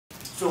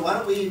So why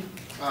don't we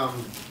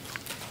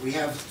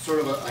have sort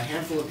of a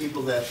handful of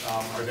people that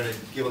are going to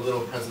give a little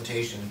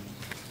presentation.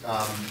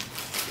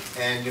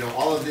 And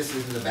all of this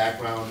is in the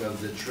background of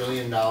the $1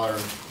 trillion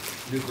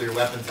nuclear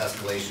weapons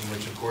escalation,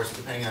 which of course,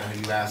 depending on who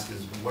you ask,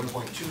 is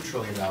 $1.2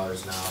 trillion now.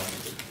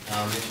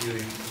 If you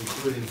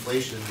include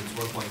inflation, it's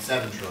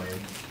 $1.7 trillion.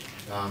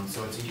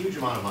 So it's a huge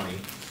amount of money.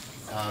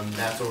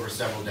 That's over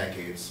several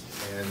decades.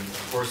 And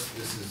of course,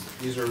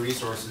 these are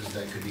resources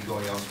that could be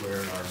going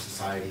elsewhere in our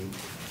society.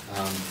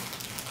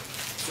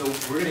 So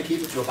we're going to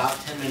keep it to about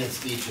 10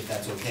 minutes each, if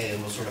that's okay,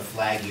 and we'll sort of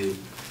flag you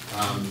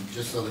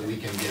just so that we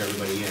can get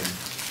everybody in.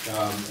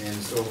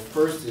 And so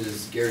first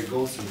is Gary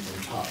Goldstein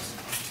from Tufts,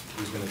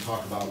 who's going to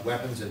talk about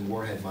weapons and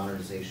warhead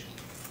modernization.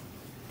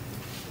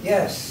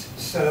 Yes,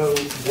 so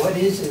what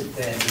is it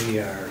that we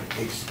are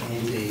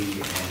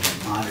expanding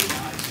and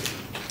modernizing?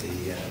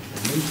 The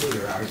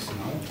nuclear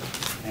arsenal,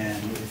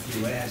 and if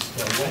you ask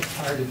what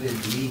part of it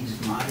needs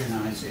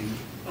modernizing,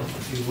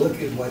 if you look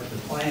at what the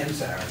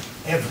plans are,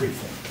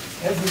 everything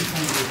you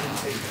can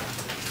think of,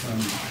 from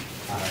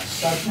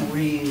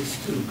submarines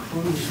to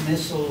cruise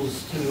missiles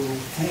to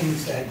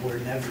things that were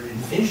never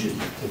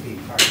envisioned to be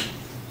part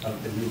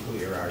of the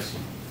nuclear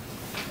arsenal.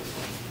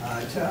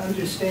 To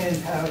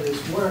understand how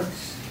this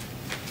works,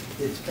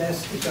 it's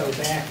best to go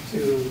back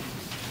to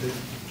the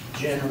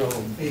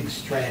general big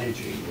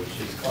strategy, which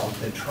is called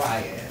the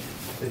triad.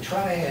 The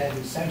triad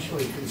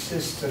essentially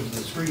consists of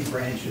the three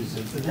branches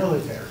of the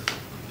military: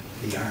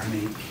 the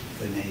Army,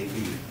 the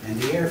Navy, and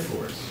the Air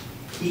Force.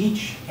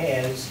 Each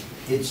has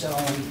its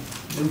own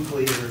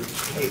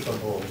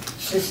nuclear-capable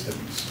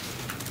systems,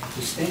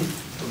 distinct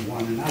from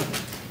one another.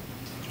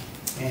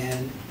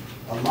 And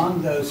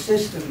among those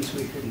systems,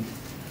 we can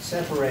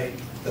separate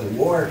the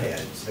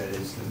warheads, that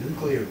is, the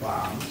nuclear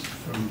bombs,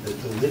 from the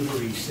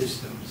delivery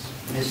systems,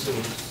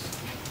 missiles,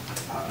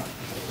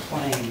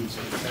 planes,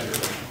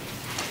 etc.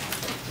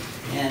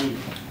 And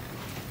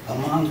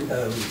among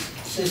those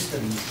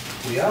systems,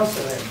 we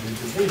also have the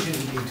division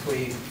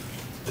between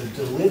the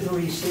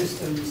delivery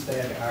systems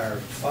that are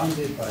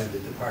funded by the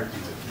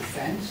Department of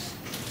Defense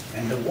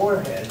and the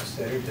warheads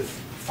that are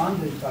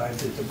funded by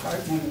the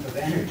Department of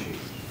Energy,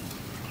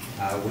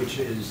 which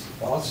is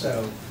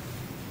also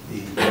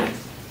the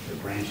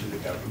branch of the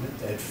government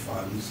that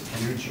funds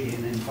energy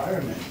and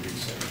environment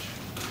research.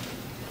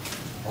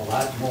 A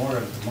lot more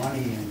of the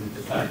money in the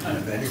Department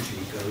of Energy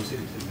goes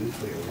into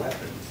nuclear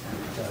weapons than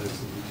it does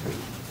into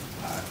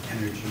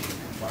energy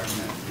and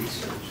environmental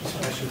research,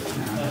 especially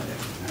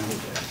nowadays.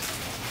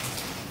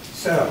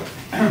 So,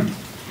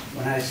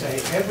 when I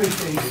say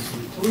everything is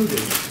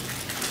included,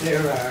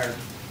 there are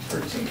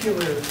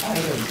particular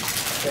items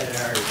that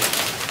are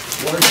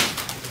worth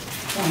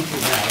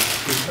pointing out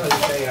because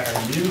they are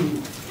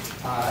new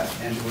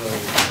and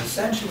will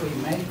essentially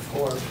make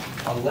for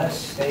a less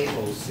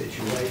stable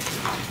situation.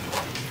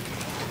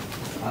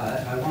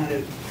 I want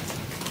to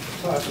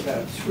talk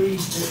about three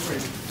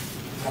different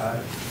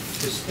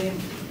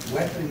distinct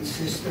weapon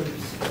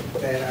systems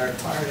that are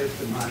part of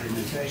the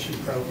modernization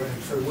program,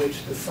 for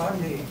which the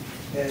funding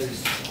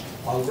has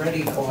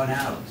already gone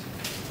out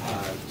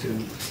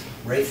to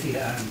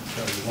Raytheon,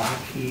 to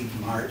Lockheed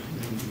Martin,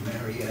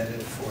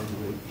 Marietta,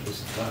 formerly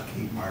was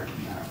Lockheed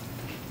Martin now.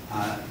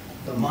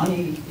 The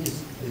money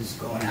is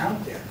going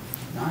out there.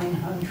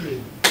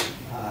 $900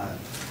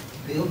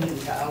 billion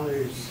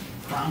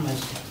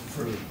promised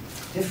for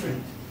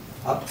different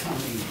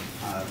upcoming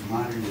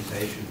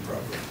modernization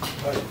programs.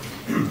 But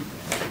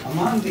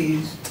among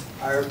these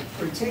are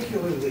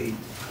particularly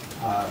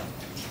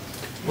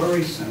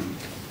worrisome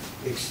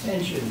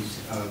extensions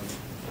of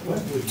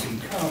what would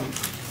become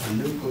a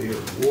nuclear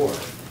war.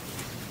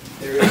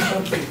 There is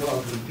something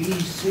called the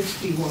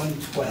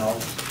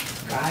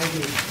B-6112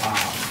 guided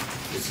bomb.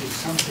 This is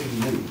something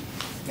new.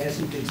 It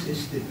hasn't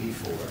existed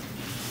before.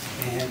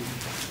 And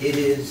it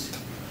is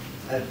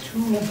a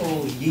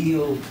tunable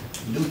yield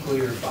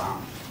nuclear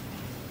bomb.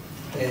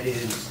 That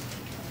is,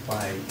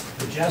 by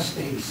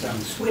adjusting some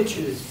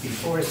switches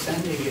before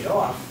sending it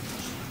off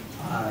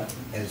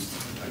as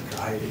a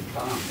guided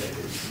bomb that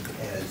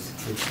has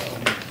its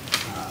own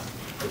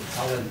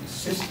propellant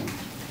system.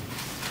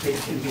 It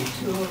can be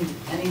tuned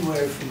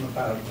anywhere from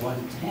about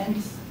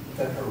 1/10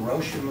 the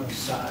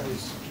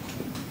Hiroshima-size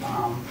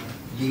bomb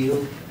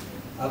yield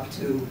up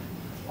to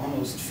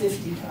almost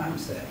 50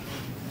 times that.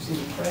 It's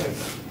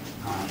incredible.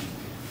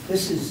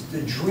 This is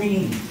the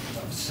dream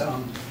of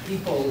some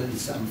people in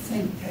some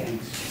think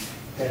tanks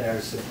that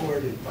are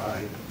supported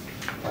by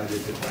the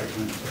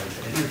Department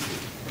of Energy.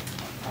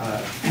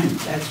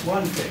 That's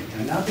one thing.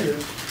 Another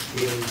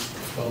is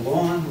the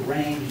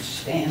long-range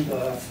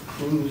standoff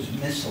cruise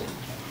missile.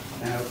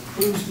 Now,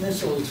 cruise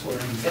missiles were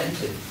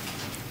invented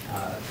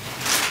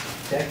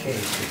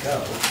decades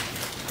ago.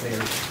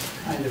 They're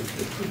kind of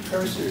the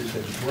precursors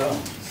of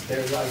drones.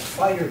 They're like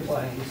fighter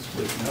planes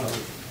with no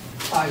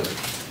pilot.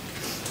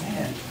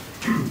 And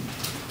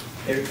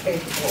they're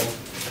capable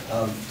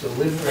of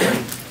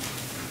delivering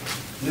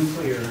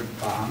nuclear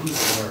bombs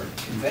or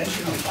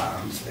conventional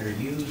bombs. They're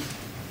used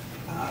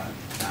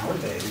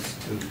nowadays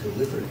to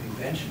deliver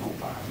conventional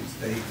bombs.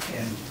 They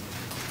can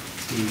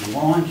be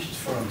launched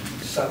from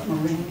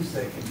submarines,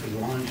 they can be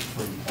launched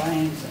from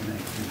planes, and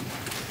they can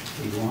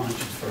be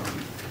launched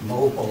from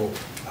mobile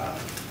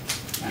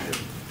kind of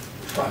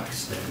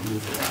trucks that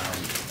move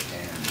around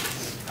and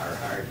are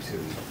hard to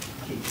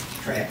keep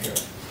track of.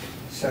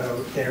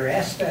 So there are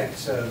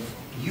aspects of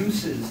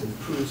uses of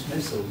cruise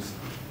missiles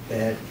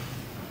that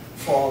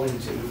fall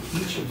into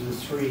each of the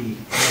three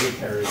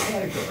military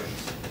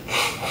categories.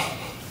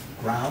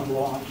 Ground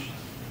launched,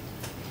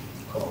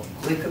 called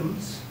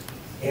GLICMs,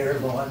 air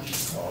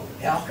launched, called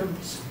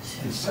ALCMs,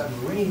 and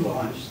submarine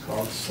launched,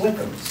 called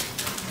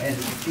SLICMs. And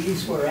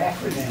these were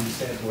acronyms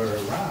that were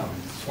around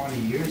 20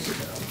 years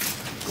ago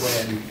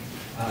when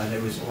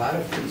there was a lot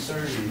of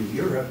concern in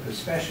Europe,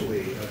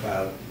 especially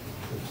about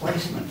the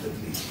placement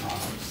of these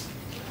bombs,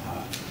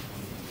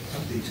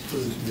 of these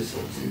cruise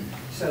missiles.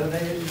 So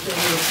they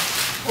were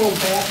pulled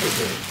back a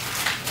bit.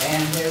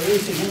 And there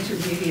is an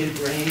intermediate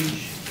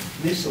range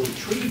missile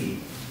treaty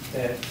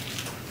that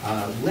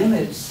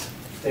limits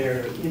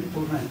their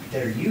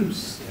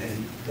use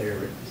and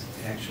their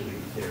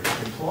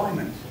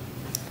deployment.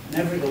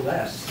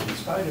 Nevertheless, in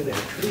spite of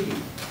that treaty,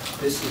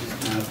 this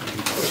is now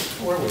being pushed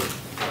forward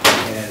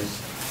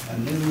as a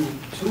new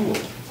tool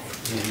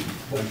in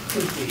what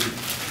could be,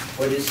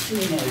 what is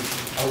seen as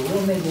a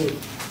limited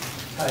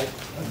type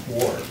of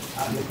war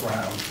on the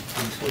ground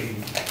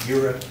between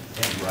Europe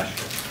and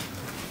Russia.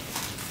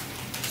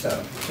 So,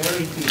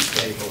 very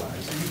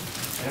destabilizing.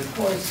 And of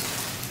course,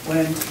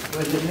 when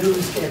the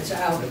news gets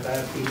out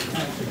about these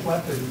kinds of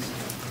weapons,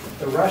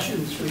 the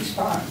Russians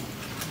respond.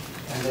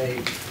 And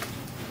they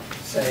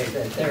say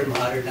that they're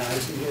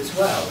modernizing as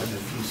well. And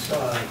if you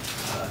saw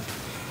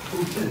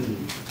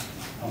Putin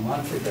a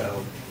month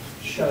ago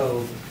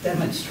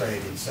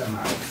demonstrated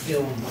somehow,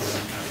 filmed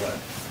what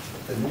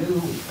the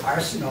new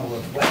arsenal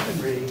of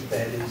weaponry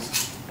that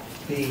is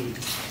being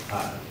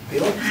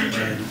built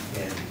and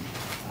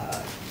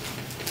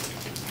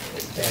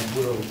that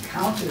will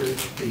counter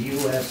the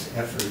U.S.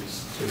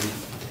 efforts to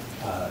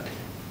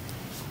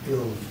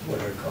build what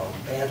are called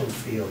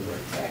battlefield or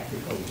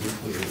tactical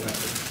nuclear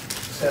weapons.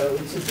 So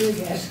it's a big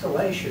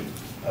escalation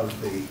of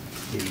the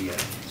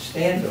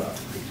standoff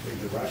between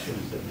the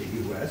Russians and the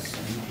U.S.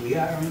 And we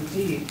are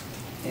indeed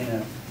in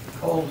a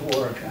Cold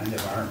War kind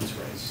of arms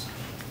race.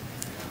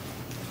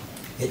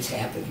 It's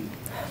happening.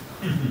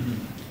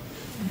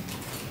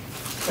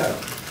 So,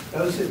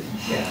 those are,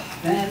 yeah.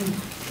 Then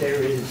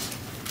there is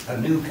a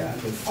new kind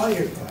of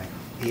fighter plane,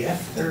 the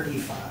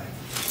F-35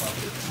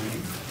 fighter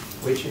plane,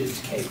 which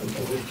is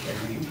capable of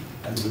carrying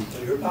a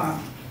nuclear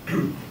bomb.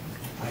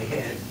 I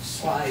had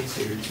slides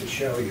here to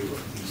show you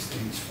of these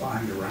things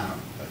flying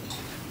around, but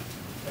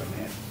don't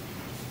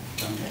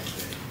have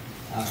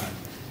to.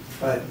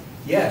 But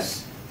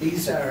yes,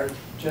 these are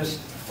just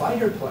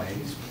fighter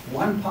planes,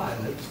 one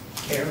pilot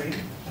carrying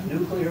a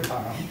nuclear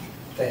bomb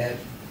that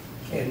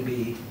can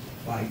be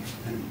like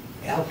an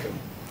ALCM,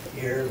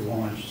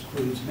 air-launched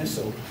cruise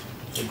missile.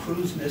 The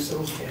cruise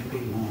missile can be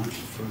launched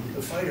from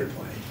the fighter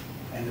plane,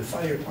 and the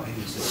fighter plane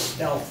is a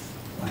stealth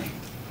plane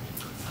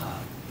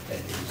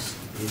that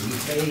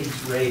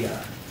evades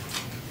radar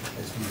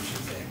as much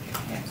as that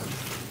can happen.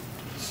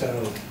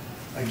 So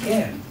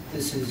again,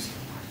 this is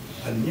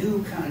a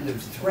new kind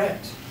of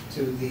threat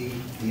to the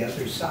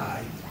other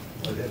side,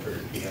 whatever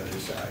the other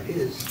side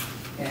is,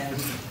 and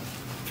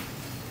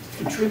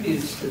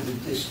contributes to the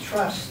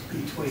distrust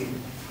between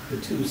the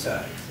two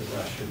sides, the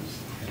Russians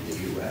and the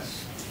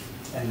U.S.,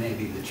 and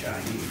maybe the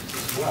Chinese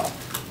as well.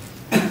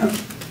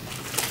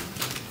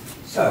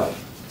 So,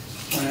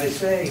 when I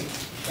say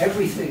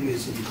everything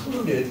is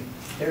included,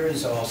 there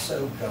is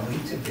also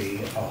going to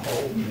be a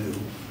whole new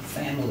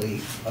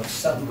family of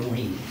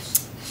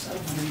submarines.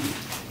 Submarines,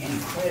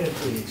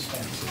 incredibly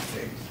expensive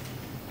things.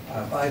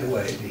 By the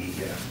way,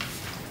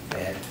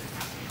 that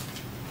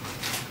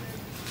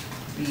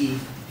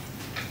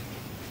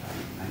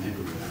I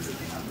never remember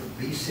the number,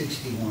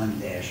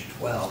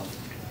 B-61-12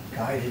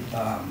 guided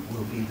bomb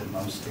will be the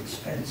most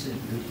expensive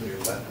nuclear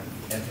weapon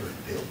ever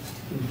built.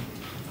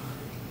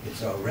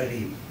 It's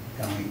already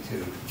going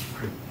to,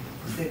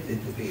 predicted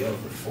to be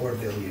over $4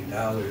 billion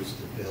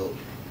to build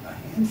a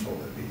handful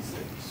of these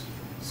things.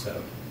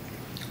 So,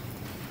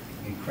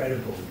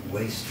 incredible,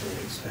 wasteful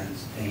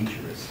expense,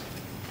 dangerous.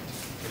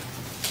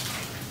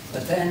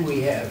 But then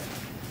we have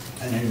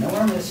an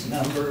enormous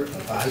number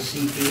of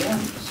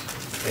ICBMs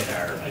that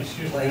are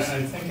Excuse placed. me, I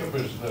think it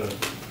was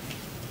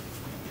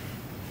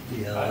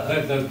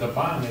the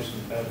bomb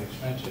isn't that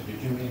expensive.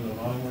 Did you mean the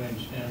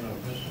long-range standoff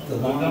missile? The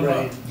long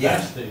range, yeah,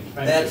 That's the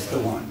expensive that's the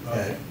one. one.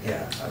 Okay.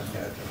 Yeah, I've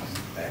got the one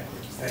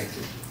backwards. Thank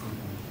you.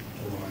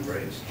 The long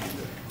range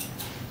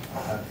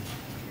standoff.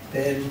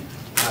 Then,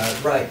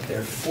 right, there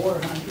are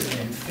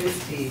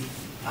 450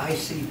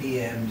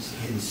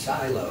 ICBMs in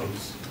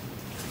silos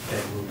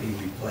that will be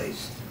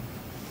replaced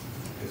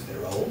because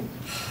they're old.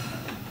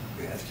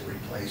 We have to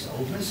replace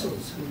old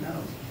missiles. Who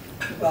knows?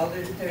 Well,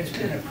 there's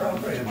been a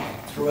program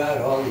throughout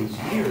all these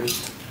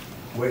years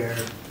where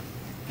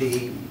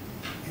the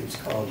it's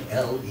called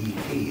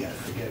LEP, I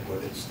forget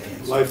what it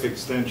stands for. Life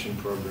Extension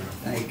Program.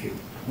 Thank you.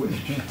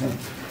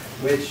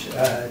 Which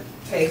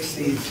takes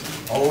these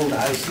old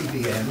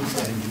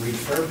ICBMs and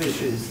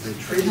refurbishes the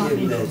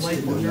tritium that's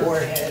in the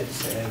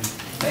warheads and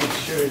makes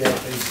sure that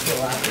they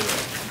still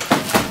operate.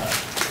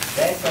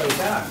 That goes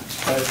on,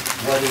 but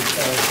what is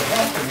going to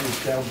happen is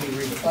they'll be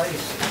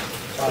replaced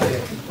by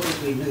a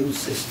completely new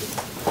system.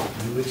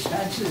 New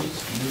expenses,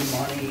 new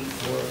money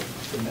for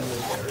the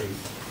military,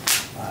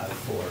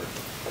 for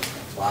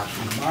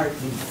Lockheed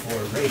Martin, for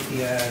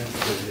Raytheon,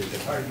 for the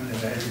Department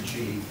of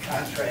Energy,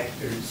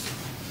 contractors,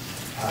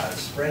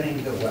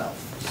 spreading the wealth.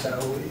 So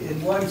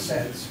in one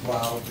sense,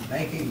 while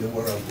making the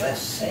world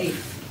less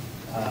safe,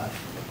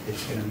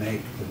 it's going to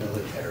make the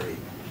military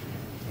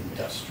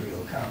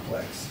industrial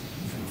complex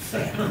even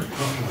fatter.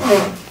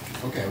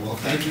 Okay, well,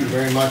 thank you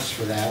very much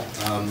for that.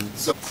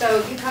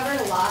 So you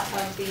covered a lot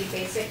of the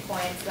basic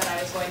points that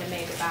I was going to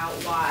make about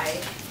why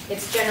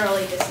it's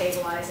generally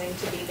destabilizing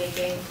to be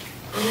making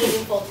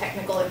meaningful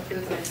technical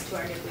improvements to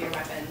our nuclear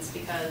weapons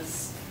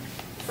because,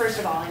 first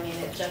of all, I mean,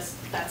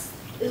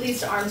 it leads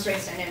to arms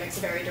race dynamics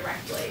very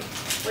directly.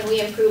 When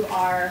we improve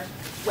our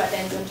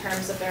weapons in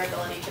terms of their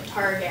ability to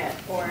target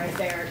or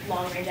their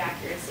long-range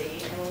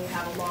accuracy, and when we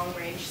have a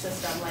long-range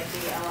system like the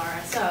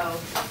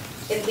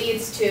LRSO, it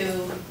leads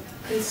to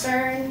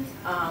concern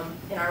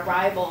in our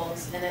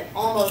rivals, and it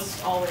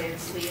almost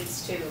always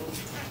leads to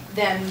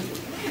them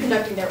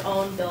conducting their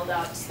own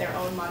build-ups, their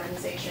own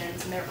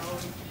modernizations, and their own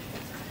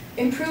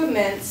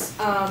improvements,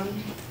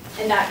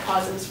 and that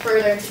causes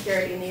further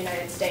insecurity in the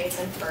United States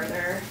and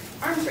further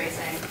arms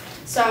racing.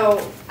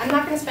 So I'm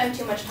not going to spend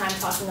too much time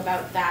talking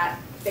about that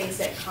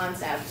basic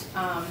concept.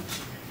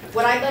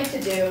 What I'd like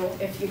to do,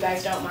 if you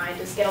guys don't mind,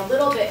 is get a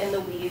little bit in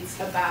the weeds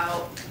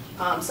about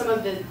some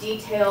of the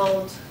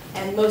detailed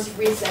and most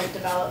recent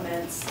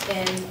developments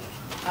in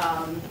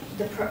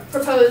the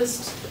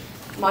proposed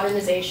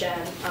modernization,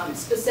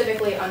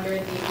 specifically under the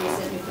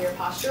recent nuclear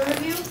posture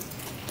review.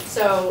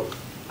 So,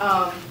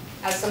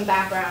 as some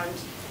background,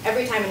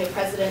 every time a new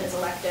president is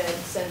elected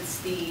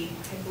since the,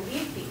 I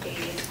believe the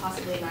 80s,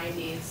 possibly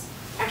 90s,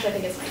 actually I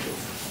think it's 90s,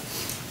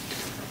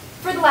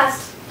 for the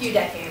last few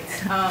decades,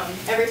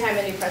 every time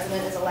a new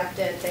president is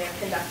elected, they have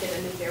conducted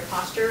a nuclear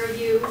posture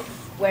review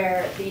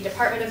where the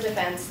Department of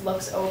Defense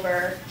looks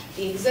over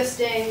the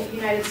existing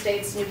United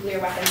States nuclear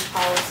weapons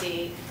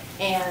policy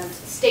and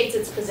states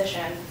its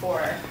position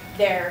for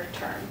their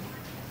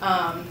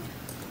term.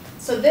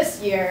 So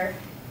this year,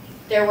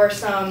 there were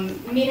some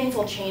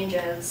meaningful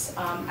changes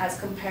as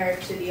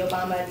compared to the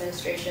Obama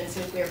administration's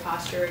nuclear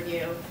posture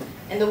review.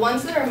 And the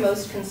ones that are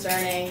most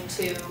concerning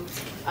to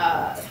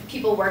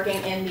people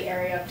working in the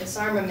area of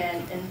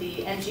disarmament in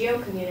the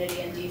NGO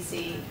community in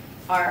DC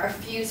are a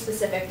few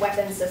specific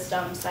weapon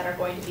systems that are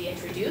going to be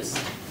introduced.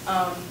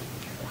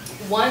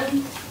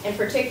 One in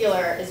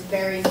particular is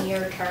very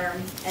near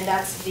term, and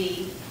that's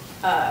the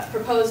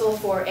proposal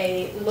for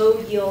a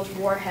low-yield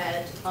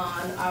warhead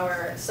on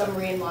our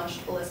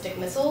submarine-launched ballistic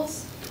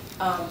missiles.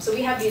 So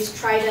we have these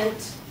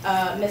Trident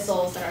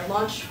missiles that are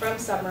launched from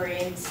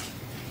submarines.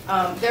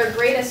 Their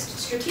greatest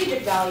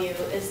strategic value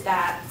is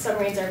that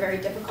submarines are very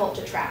difficult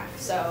to track.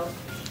 So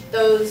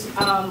those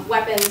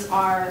weapons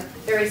are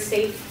very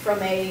safe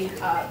from a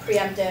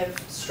preemptive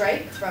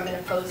strike from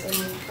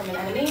an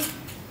enemy.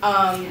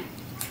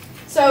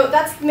 So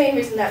that's the main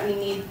reason that we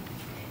need.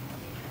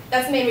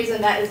 That's the main reason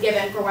that is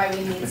given for why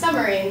we need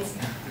submarines.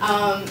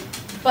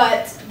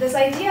 But this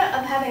idea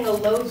of having a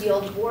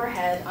low-yield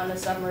warhead on a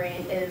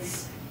submarine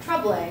is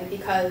troubling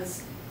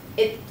because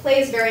it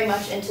plays very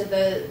much into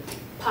the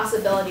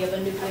possibility of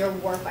a nuclear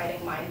warfighting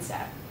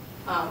mindset,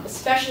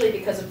 especially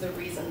because of the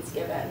reasons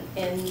given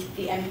in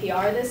the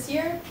NPR this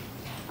year.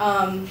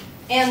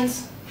 And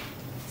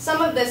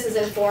some of this is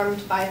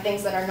informed by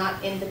things that are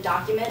not in the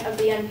document of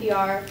the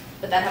NPR,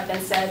 but that have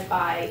been said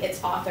by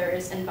its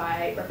authors and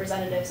by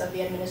representatives of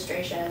the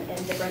administration in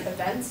different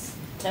events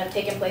that have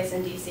taken place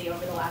in DC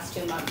over the last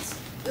 2 months.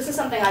 This is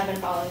something I've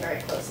been following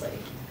very closely.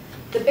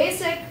 The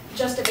basic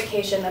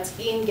justification that's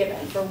being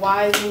given for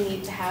why we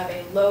need to have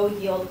a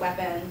low-yield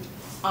weapon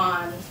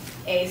on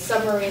a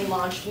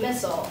submarine-launched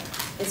missile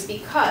is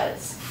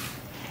because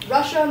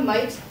Russia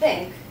might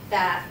think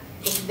that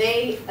if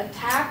they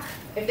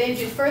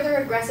do further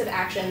aggressive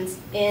actions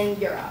in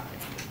Europe,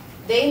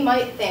 they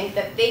might think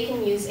that they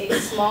can use a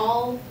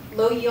small,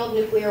 low-yield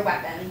nuclear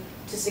weapon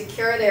to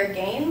secure their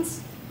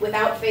gains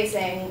without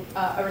facing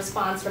a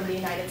response from the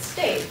United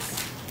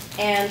States.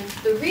 And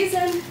the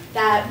reason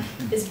that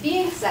is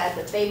being said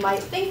that they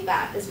might think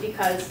that is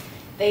because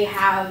they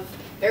have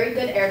very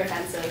good air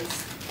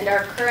defenses, and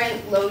our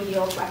current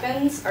low-yield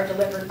weapons are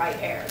delivered by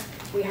air.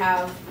 We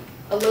have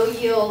a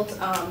low-yield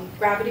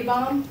gravity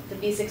bomb. The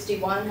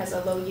B-61 has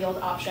a low-yield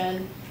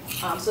option,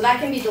 so that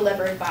can be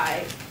delivered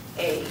by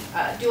a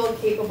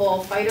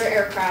dual-capable fighter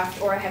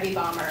aircraft or a heavy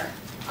bomber,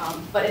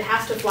 but it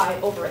has to fly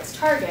over its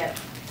target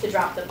to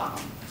drop the bomb.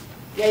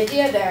 The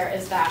idea there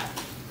is that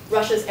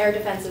Russia's air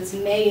defenses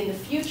may in the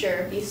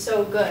future be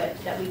so good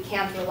that we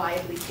can't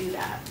reliably do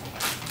that.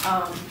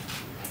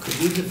 Could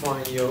you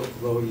define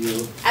low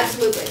yield?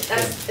 Absolutely.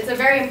 It's a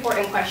very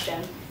important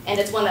question, and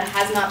it's one that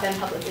has not been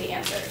publicly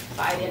answered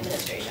by the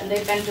administration.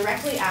 They've been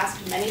directly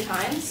asked many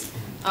times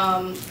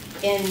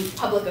in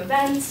public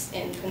events,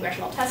 in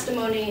congressional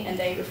testimony, and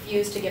they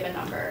refuse to give a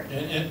number.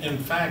 In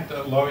fact,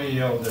 low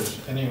yield is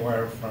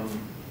anywhere from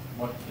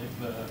what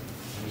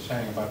you're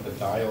saying about the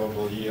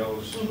dialable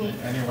yields,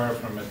 anywhere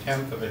from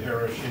 1/10 of a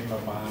Hiroshima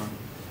bomb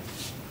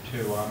to,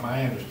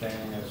 my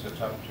understanding is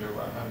it's up to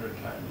 100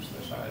 times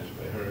the size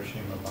of a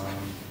Hiroshima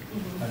bomb,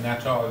 and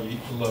that's all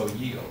low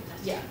yield.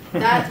 Yeah,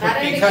 that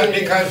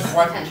because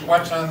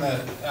what's on the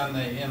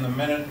in the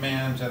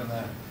Minutemans and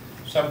the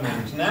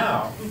submarines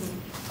now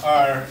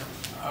are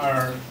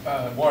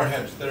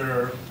warheads that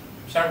are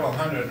several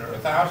hundred or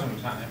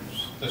 1,000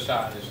 times the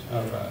size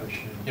of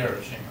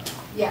Hiroshima.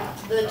 Yeah,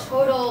 the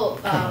total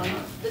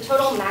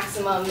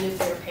maximum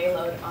nuclear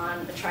payload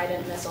on a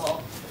Trident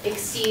missile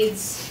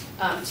exceeds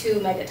 2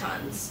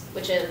 megatons,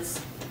 which is,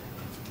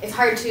 it's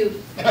hard to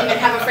even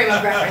have a frame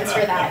of reference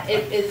for that.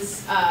 It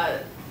is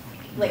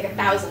like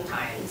 1,000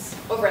 times,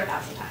 over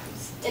 1,000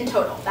 times in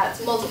total.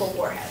 That's multiple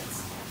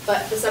warheads,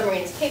 but the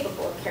submarine is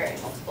capable of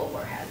carrying multiple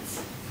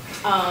warheads.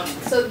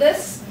 So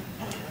this,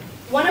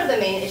 one of the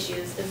main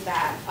issues is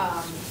that,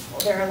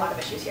 well, there are a lot of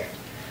issues here.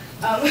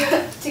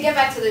 To get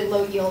back to the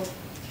low yield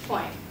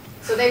point,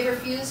 so they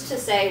refuse to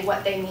say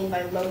what they mean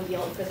by low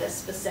yield for this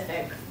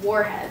specific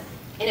warhead.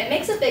 And it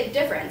makes a big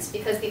difference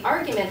because the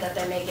argument that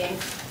they're making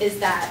is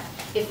that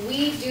if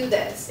we do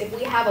this, if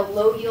we have a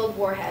low yield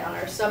warhead on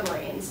our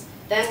submarines,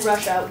 then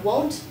Russia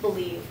won't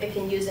believe it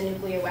can use a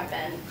nuclear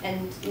weapon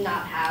and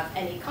not have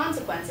any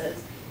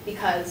consequences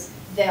because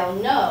they'll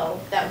know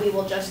that we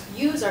will just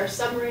use our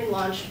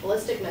submarine-launched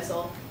ballistic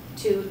missile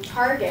to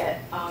target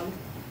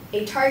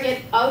a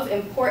target of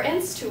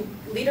importance to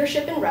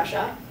leadership in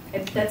Russia.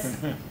 That's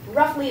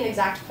roughly an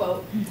exact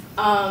quote,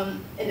 and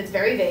it's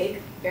very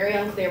vague, very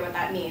unclear what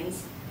that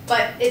means.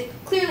 But it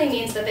clearly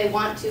means that they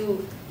want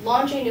to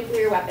launch a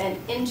nuclear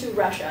weapon into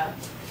Russia,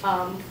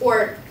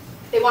 or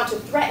they want to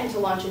threaten to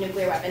launch a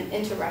nuclear weapon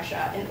into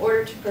Russia in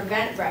order to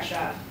prevent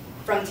Russia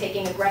from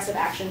taking aggressive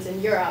actions in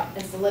Europe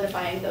and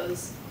solidifying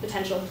those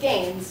potential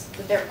gains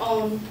with their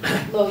own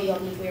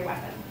low-yield nuclear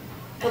weapon.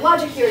 The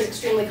logic here is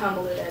extremely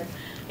convoluted.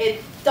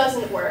 It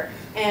doesn't work,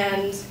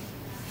 and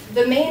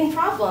the main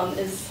problem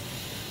is,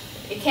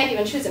 it can't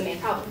even choose a main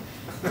problem.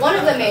 One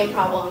of the main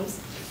problems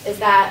is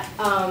that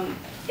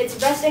it's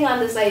resting on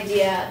this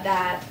idea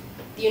that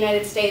the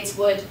United States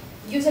would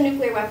use a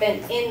nuclear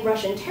weapon in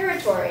Russian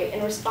territory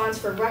in response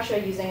for Russia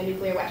using a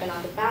nuclear weapon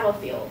on the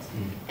battlefield.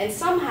 And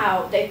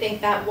somehow they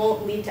think that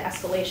won't lead to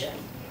escalation.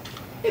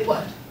 It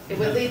would. It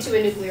would lead to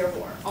a nuclear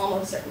war,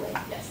 almost certainly,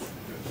 yes.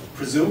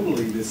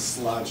 Presumably this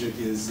logic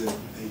is that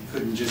they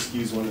couldn't just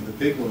use one of the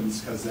big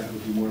ones because that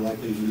would be more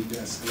likely to lead to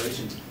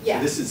escalation. Yeah.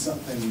 So this is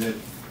something that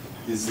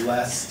is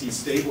less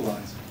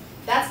destabilizing.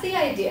 That's the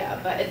idea,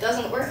 but it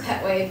doesn't work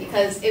that way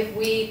because if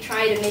we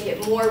try to make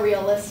it more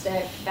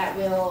realistic, that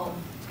will...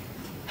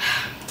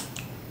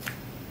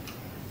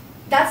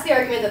 That's the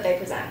argument that they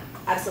present,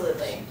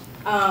 absolutely.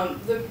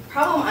 The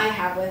problem I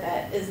have with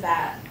it is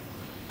that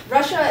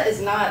Russia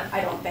is not,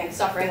 I don't think,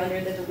 suffering under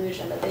the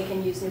delusion that they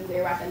can use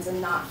nuclear weapons and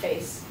not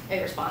face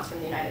a response from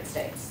the United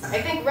States.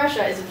 I think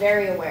Russia is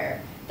very aware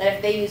that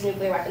if they use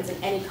nuclear weapons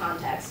in any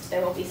context,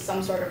 there will be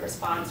some sort of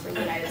response from the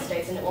United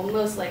States, and it will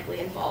most likely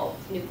involve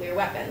nuclear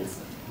weapons.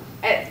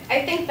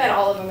 I think that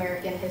all of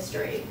American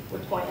history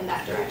would point in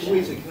that direction.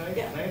 Luisa, can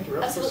I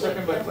interrupt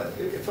Absolutely. for a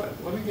second? But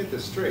let me get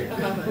this straight.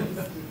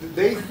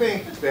 They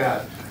think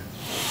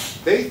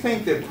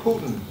that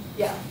Putin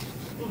Yeah.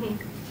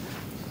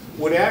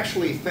 would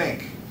actually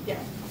think, Yeah.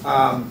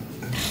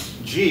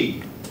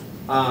 gee,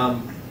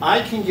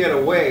 I can get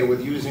away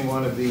with using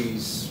one of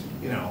these,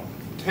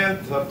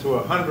 10th up to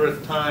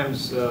 100th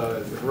times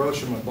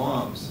Hiroshima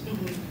bombs,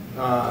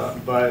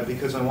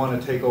 because I want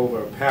to take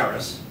over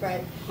Paris.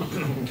 Right.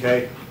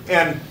 Okay,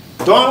 and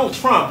Donald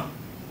Trump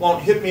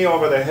won't hit me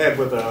over the head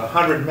with a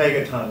 100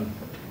 megaton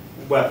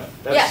weapon.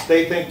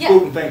 They think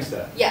Putin thinks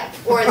that. Yeah.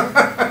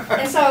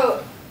 And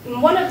so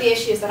one of the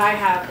issues that I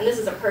have, and this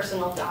is a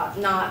personal thought,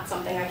 not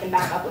something I can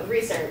back up with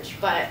research,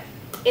 but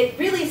it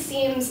really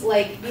seems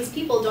like these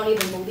people don't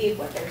even believe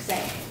what they're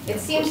saying. It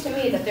seems to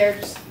me that they're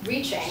just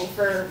reaching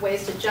for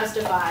ways to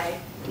justify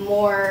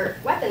more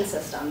weapon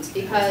systems,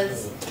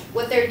 because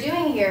what they're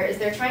doing here is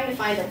they're trying to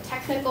find a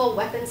technical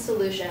weapon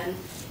solution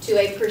to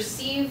a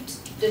perceived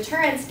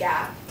deterrence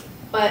gap,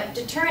 but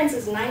deterrence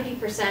is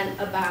 90%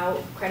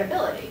 about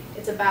credibility.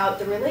 It's about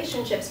the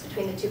relationships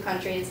between the two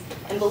countries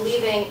and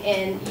believing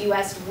in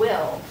US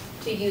will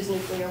to use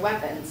nuclear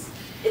weapons.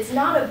 It's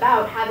not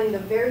about having the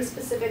very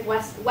specific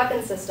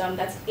weapon system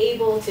that's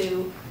able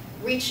to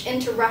reach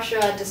into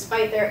Russia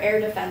despite their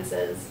air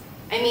defenses.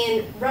 I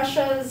mean,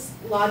 Russia's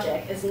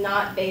logic is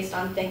not based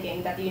on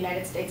thinking that the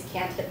United States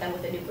can't hit them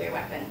with a nuclear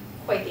weapon.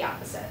 Quite the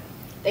opposite.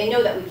 They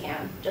know that we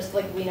can, just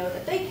like we know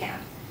that they can.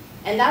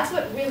 And that's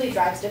what really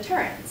drives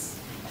deterrence.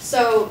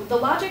 So the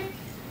logic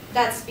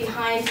that's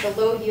behind the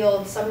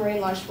low-yield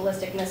submarine-launched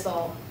ballistic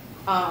missile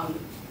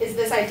is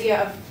this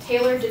idea of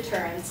tailored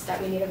deterrence, that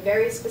we need a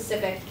very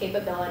specific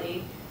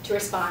capability to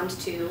respond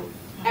to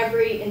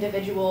every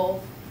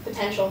individual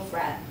potential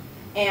threat.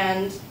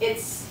 And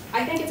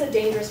I think it's a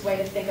dangerous way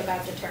to think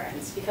about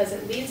deterrence, because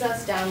it leads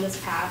us down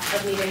this path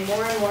of needing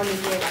more and more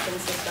nuclear weapon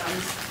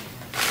systems.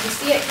 You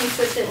see it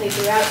consistently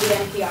throughout the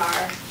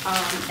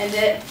NPR,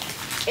 and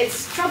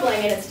it's troubling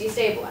and it's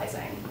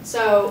destabilizing.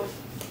 So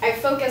I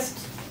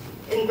focused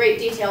in great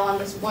detail on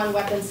this one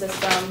weapon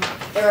system.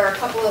 There are a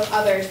couple of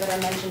others that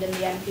are mentioned in the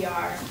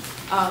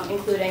NPR,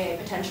 including a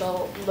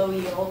potential low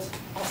yield,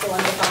 also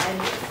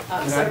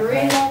undefined,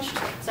 submarine launched.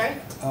 Sorry?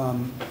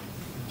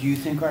 Do you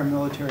think our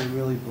military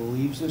really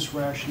believes this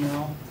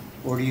rationale,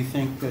 or do you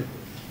think that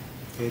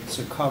it's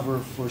a cover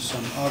for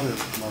some other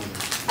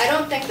motive? I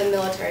don't think the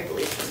military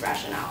believes this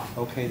rationale.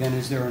 Okay, then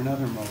is there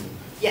another motive?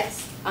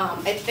 Yes,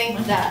 I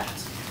think that,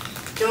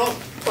 don't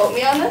quote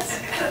me on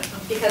this,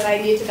 because I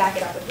need to back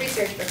it up with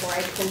research before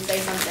I can say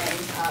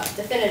something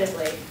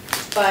definitively.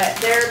 But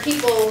there are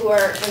people who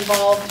are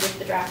involved with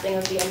the drafting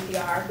of the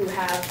NPR who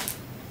have,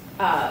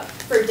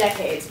 for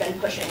decades, been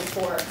pushing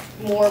for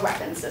more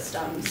weapon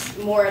systems,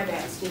 more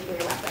advanced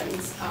nuclear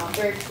weapons.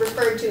 They're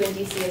referred to in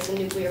DC as the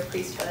nuclear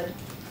priesthood.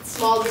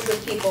 Small group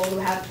of people who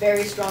have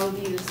very strong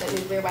views that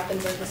nuclear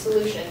weapons are the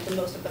solution to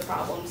most of the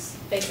problems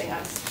facing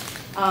us.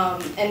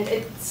 And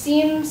it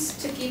seems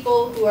to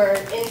people who are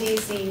in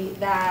DC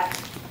that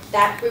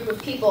that group of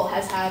people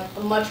has had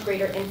a much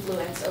greater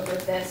influence over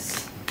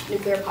this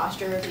nuclear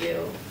posture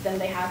review than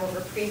they have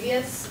over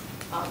previous,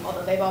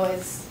 although they've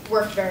always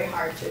worked very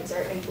hard to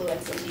exert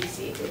influence in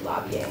DC through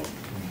lobbying.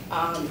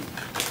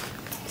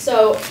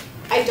 So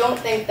I don't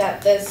think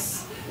that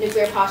this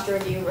nuclear posture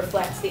review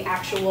reflects the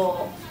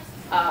actual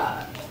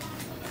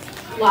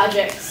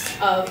logics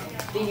of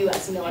the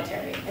US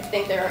military. I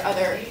think there are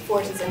other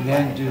forces in play.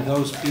 Then do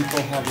those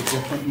people have a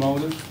different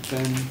motive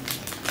than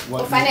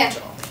what? Well,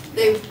 financial.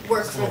 They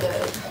work for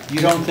the...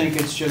 You don't think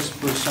it's just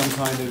for some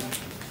kind of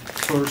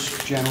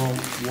first general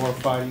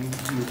warfighting,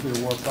 nuclear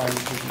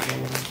warfighting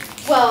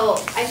capability?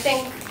 Well, I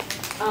think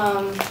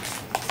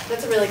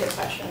that's a really good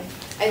question.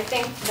 I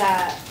think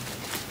that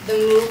the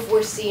move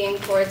we're seeing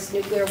towards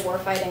nuclear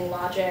warfighting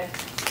logic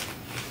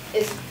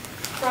is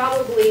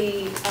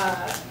probably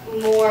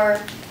more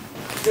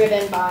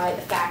driven by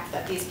the fact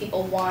that these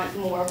people want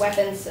more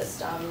weapon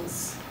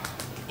systems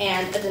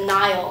and a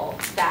denial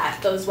that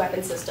those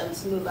weapon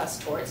systems move us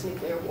towards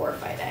nuclear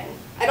warfighting.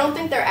 I don't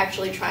think they're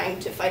actually trying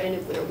to fight a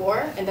nuclear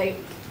war, and they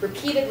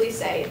repeatedly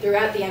say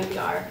throughout the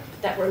NPR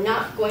that we're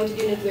not going to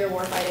do nuclear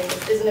warfighting,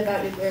 this isn't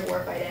about nuclear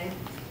warfighting.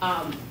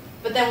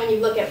 But then when you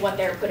look at what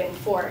they're putting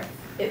forth,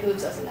 it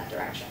moves us in that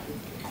direction.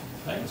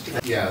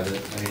 Yeah, I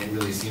mean, it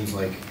really seems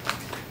like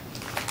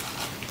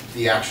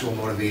the actual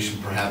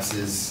motivation perhaps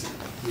is,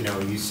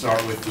 you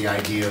start with the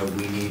idea of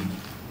we need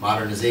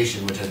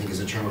modernization, which I think is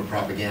a term of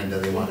propaganda.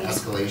 They want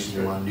escalation,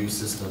 they want new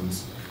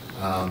systems,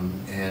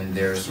 and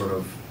they're sort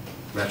of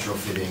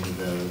retrofitting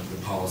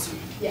the policy.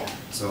 Yeah.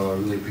 So I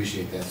really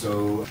appreciate that.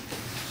 So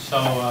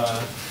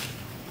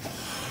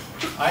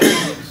I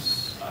think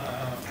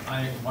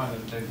I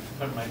wanted to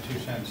put my 2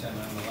 cents in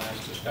on the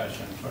last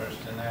discussion first,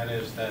 and that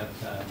is that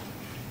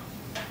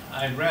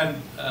I read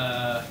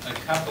a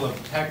couple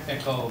of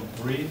technical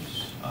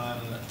briefs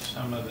on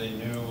some of the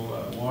new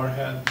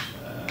warheads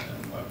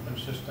and weapon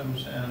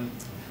systems, and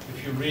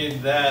if you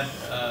read that,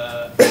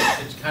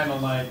 it's kind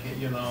of like,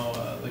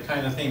 the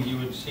kind of thing you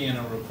would see in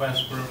a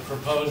request for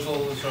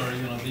proposals, or,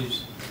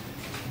 these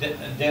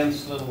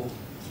dense little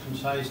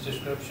concise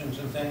descriptions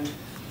and things.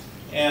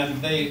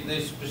 And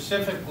they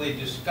specifically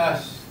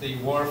discuss the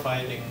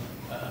warfighting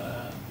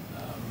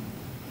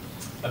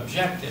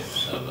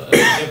objectives of a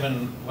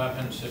given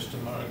weapon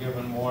system or a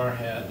given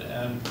warhead,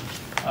 and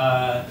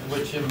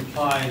which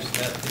implies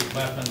that the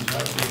weapons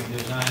are being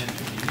designed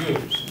to be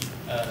used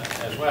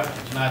as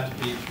weapons,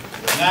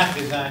 not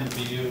designed to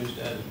be used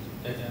as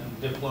in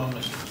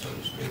diplomacy, so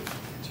to speak.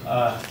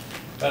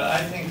 But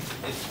I think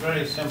it's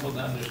very simple to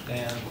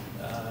understand.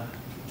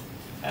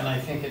 And I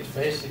think it's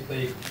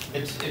basically,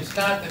 it's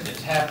not that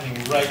it's happening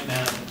right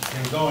now, it's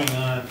been going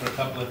on for a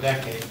couple of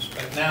decades,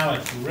 but now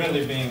it's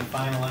really being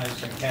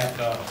finalized and capped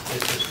off.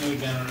 It's this new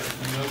generation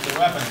of nuclear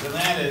weapons, and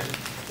that is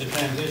the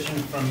transition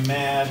from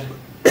MAD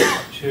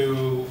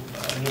to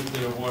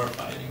nuclear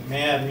warfighting.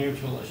 MAD,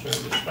 mutual assured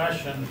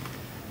destruction,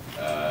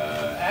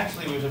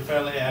 actually was a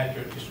fairly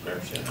accurate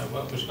description of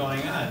what was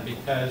going on,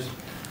 because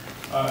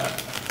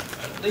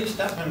at least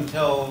up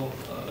until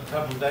a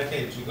couple of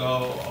decades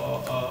ago,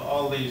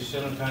 all these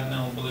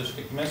intercontinental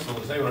ballistic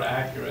missiles, they were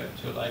accurate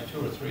to like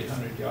 200 or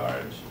 300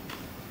 yards.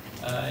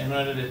 In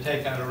order to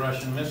take out a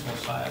Russian missile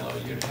silo,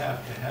 you'd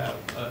have to have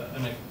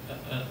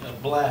a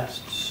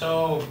blast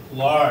so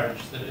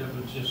large that it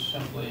would just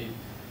simply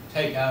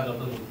take out a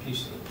little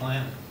piece of the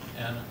planet.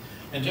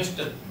 And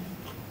just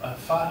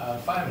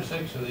five or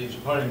six of these,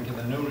 according to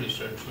the new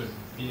research, would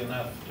be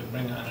enough to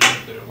bring on a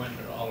nuclear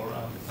winter all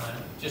around the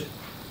planet. Just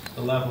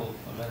the level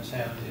of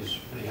insanity is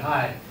pretty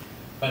high.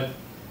 But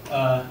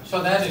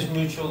so that is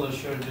mutual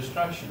assured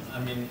destruction. I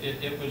mean,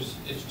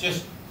 it's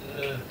just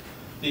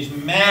these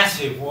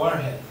massive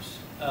warheads.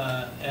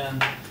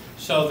 And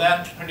so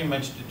that pretty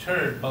much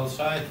deterred both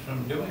sides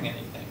from doing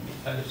anything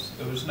because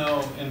there was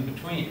no in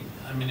between.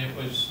 I mean, it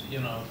was, you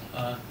know,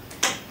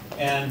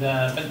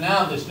 but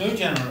now this new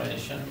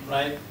generation,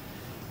 right?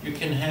 You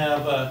can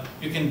have,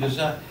 you can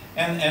design,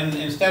 and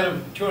instead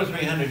of 200 or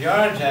 300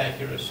 yards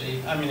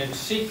accuracy, I mean, it's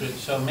secret,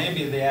 so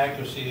maybe the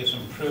accuracy is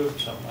improved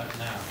somewhat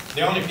now.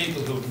 The only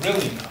people who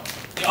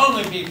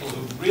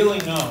really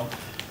know,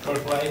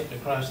 work right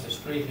across the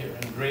street here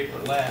in Draper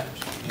Labs.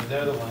 You know,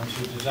 they're the ones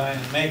who design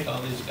and make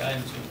all these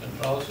guidance and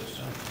control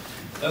systems.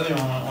 They're the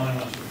only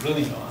ones who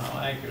really know how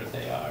accurate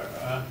they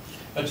are.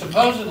 But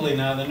supposedly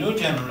now, the new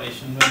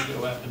generation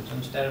nuclear weapons,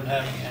 instead of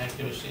having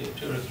accuracy of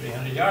 200 or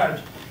 300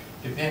 yards,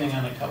 depending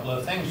on a couple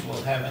of things,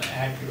 will have an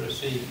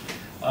accuracy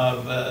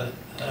of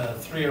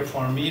 3 or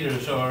 4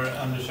 meters, or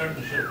under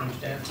certain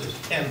circumstances,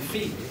 10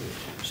 feet.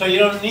 So you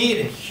don't need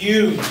a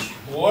huge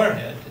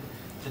warhead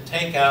to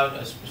take out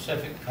a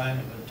specific kind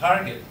of a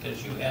target,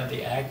 because you have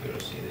the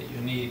accuracy that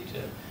you need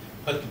to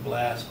put the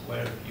blast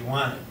where you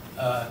want it.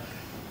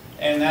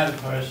 And that,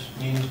 of course,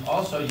 means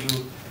also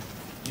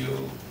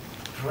you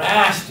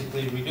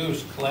drastically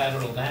reduce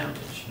collateral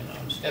damage. You know,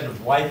 instead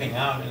of wiping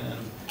out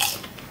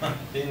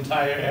the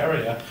entire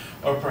area,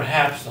 or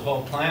perhaps the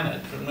whole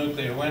planet from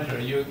nuclear winter,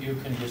 you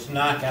can just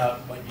knock out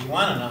what you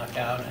want to knock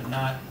out and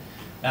not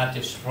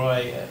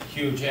destroy a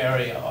huge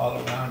area all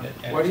around it.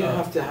 And why do you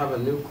have to have a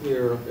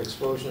nuclear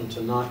explosion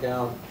to knock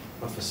out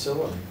a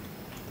facility?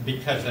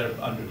 Because they're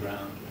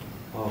underground,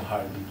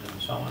 hardened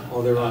and so on.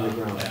 Oh, they're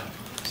underground. Yeah.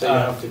 So you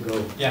have to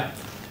go. Yeah.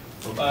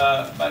 Okay.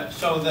 But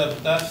so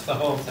that's the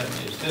whole thing,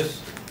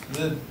 is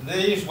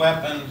these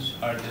weapons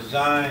are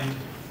designed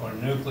for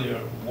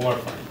nuclear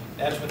warfighting.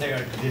 That's what they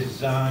are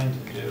designed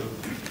to do.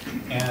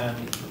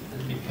 And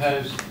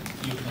because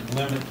you can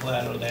limit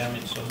collateral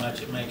damage so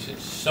much, it makes it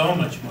so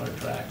much more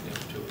attractive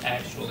to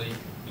actually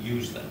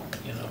use them,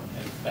 you know,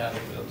 in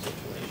battlefield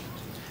situations.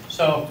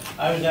 So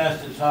I was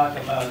asked to talk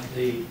about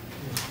the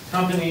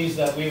companies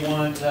that we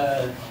want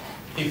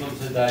people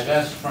to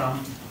divest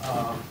from,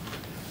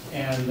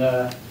 and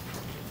the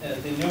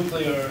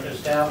nuclear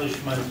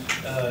establishment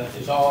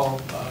is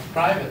all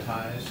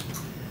privatized,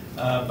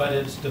 but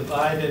it's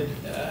divided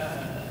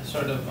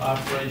sort of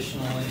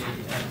operationally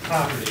and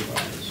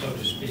property-wise, so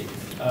to speak.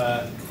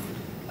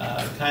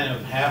 Kind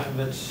of half of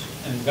it's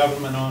in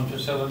government-owned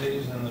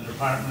facilities in the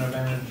Department of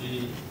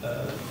Energy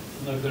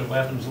nuclear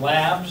weapons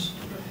labs,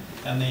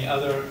 and the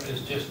other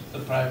is just the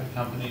private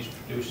companies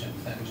producing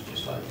things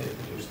just like they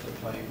produce the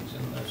planes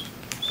and the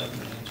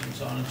submarines and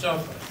so on and so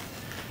forth.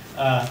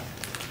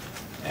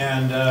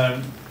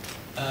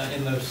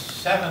 In the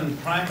 7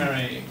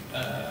 primary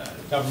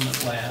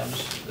government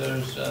labs,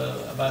 there's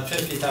about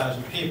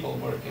 50,000 people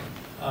working,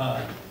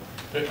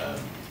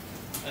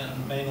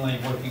 mainly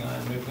working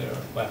on nuclear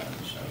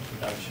weapons,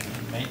 production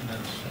and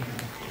maintenance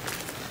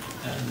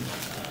and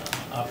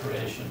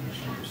operations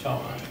and so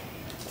on.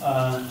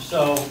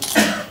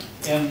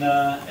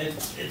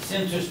 It's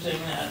interesting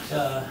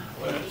that,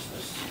 where is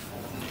this?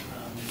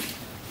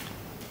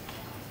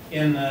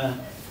 In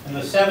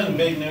the 7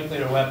 big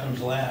nuclear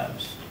weapons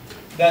labs,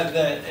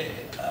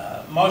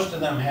 most of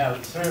them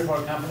have 3 or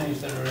 4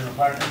 companies that are in a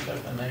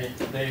partnership, and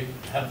they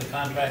have the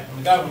contract from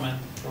the government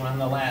to run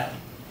the lab.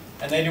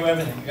 And they do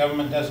everything. The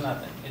government does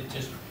nothing. It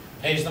just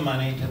pays the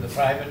money to the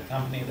private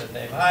company that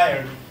they've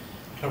hired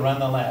to run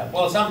the lab.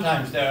 Well,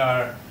 sometimes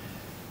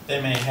they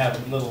may have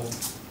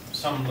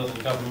some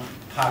little government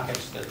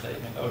pockets that they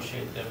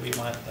negotiate that we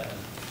want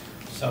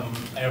some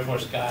Air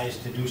Force guys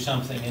to do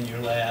something in your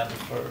lab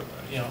for,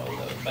 you know,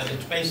 but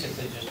it's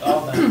basically just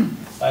all done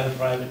by the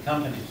private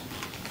companies.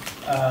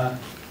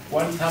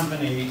 One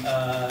company,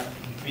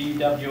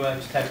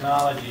 BWX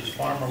Technologies,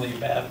 formerly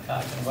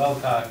Babcock and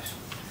Wilcox,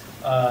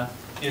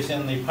 is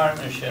in the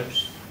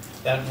partnerships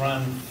that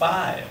run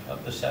 5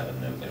 of the 7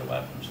 nuclear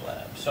weapons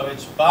labs. So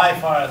it's by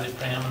far the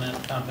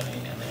preeminent company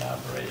in the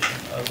operation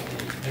of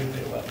the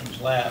nuclear weapons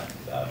lab,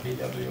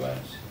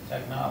 BWX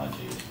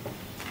Technologies.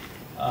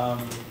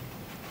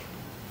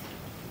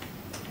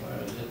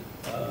 Where is it?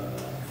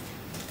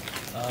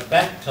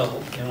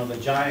 Bechtel, you know, the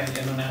giant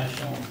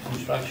international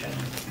construction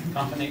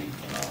company,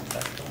 you know,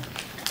 Bechtel.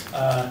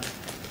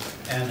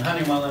 And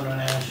Honeywell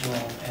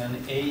International and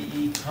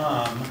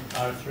AECOM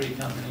are 3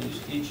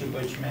 companies, each of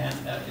which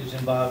is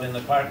involved in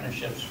the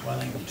partnerships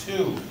running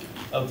 2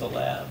 of the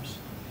labs.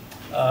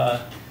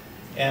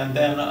 And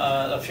then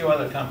a few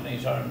other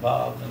companies are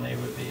involved, and they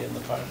would be in the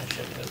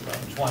partnership that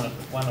runs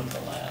one of the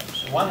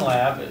labs. One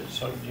lab is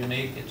sort of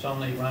unique. It's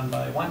only run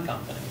by one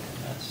company,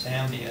 and that's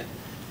Sandia,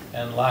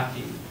 and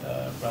Lockheed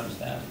runs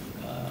that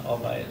all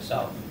by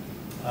itself.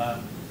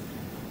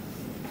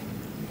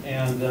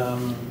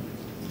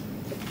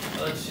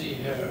 Let's see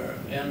here.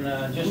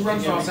 Just who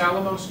runs Los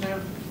Alamos now?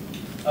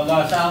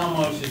 Los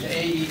Alamos is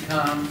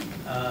AECOM.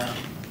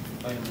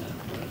 Wait a minute,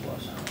 where's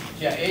Los Alamos?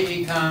 Yeah,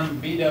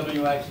 AECOM,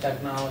 BWX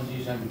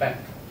Technologies, and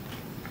Bechtel.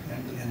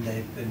 And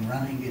they've been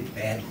running it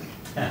badly.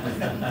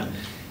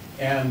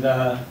 And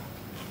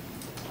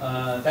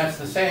that's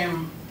the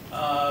same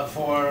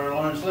for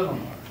Lawrence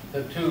Livermore.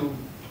 the two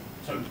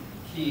sort of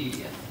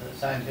key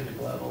scientific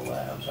level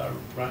labs are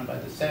run by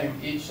the same,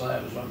 each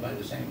lab is run by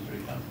the same three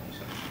companies.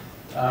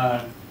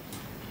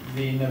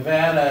 The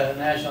Nevada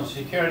National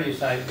Security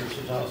Site, which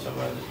is also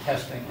where the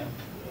testing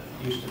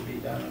used to be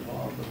done of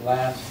all the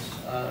blasts,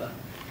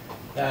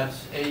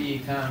 that's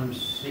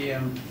AECOM's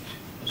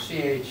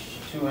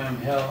CH2M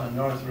Hill and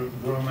Northrop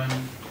Grumman.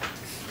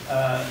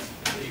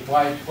 The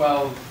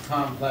Y12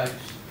 complex,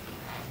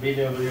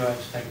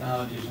 BWX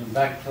Technologies in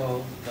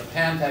Bechtel. The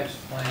Pantex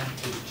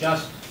plant is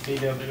just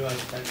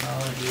BWX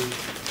Technologies.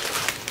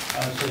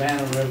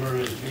 Savannah River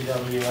is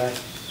BWX.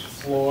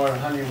 Fluor,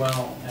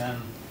 Honeywell, and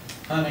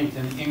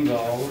Huntington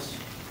Ingalls.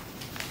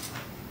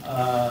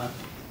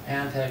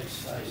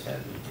 Pantex, I said,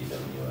 is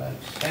BWX.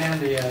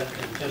 Sandia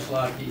is just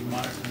Lockheed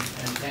Martin,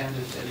 and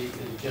Kansas City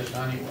is just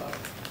Honeywell.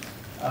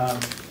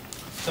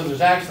 So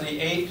there's actually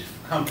 8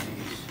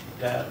 companies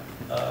that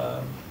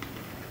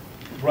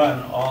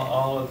run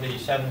all of the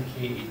 7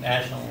 key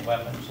national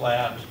weapons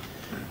labs.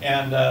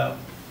 And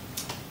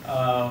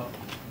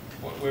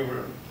we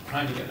were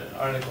trying to get an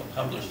article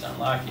published on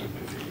Lockheed,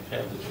 which we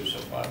failed to do so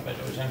far, but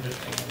it was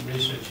interesting in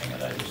researching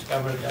it. I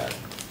discovered that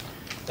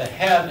the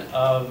head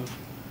of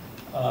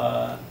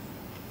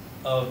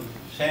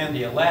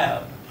Sandia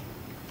Lab,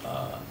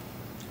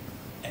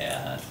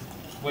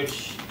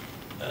 which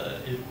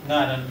is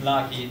not a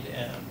Lockheed,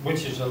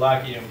 which is a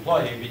Lockheed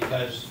employee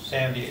because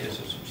Sandia is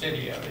a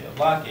subsidiary of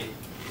Lockheed.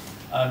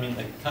 I mean,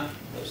 the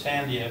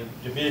Sandia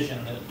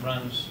division that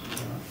runs,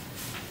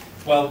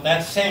 well,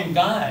 that same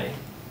guy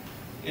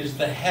is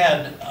the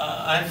head,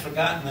 I've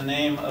forgotten the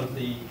name of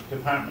the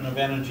Department of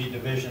Energy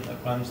division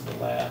that runs the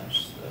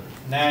labs,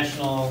 the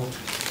National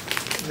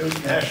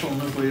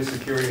Nuclear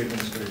Security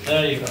Administration.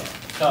 There you go.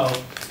 So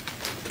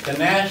the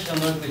National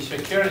Nuclear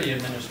Security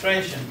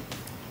Administration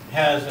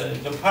has a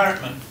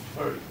department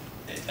for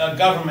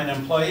government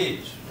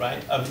employees,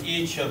 right, of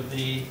each of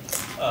these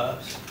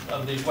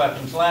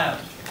weapons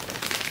labs.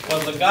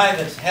 Well, the guy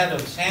that's head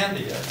of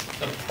Sandia,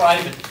 the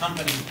private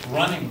company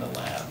running the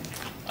lab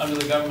under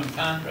the government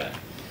contract,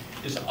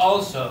 is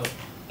also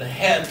the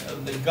head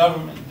of the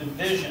government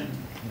division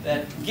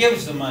that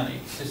gives the money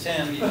to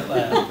Sandia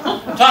Lab.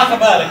 Talk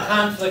about a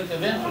conflict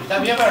of interest.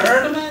 Have you ever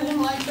heard of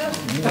anything like that?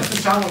 And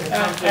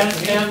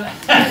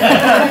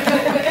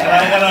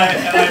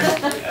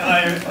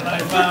I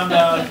found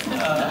out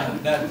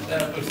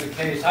that was the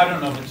case. I don't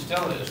know if it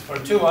still is for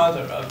 2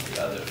 other of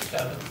the other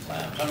 7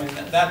 labs. I mean,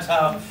 that's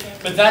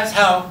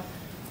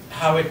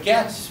how it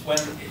gets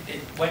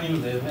when you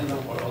live in the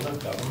world of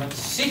government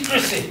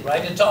secrecy,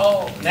 right? It's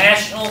all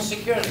national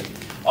security.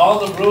 All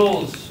the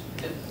rules,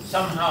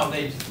 somehow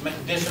they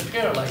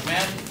disappear like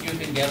magic. You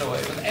can get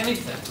away with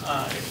anything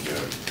if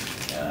you're,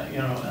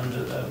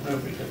 under the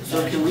rubric of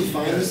So can we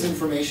find this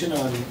information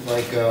on,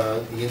 like,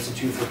 the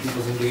Institute for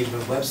People's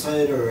Engagement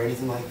website or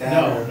anything like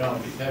that? No,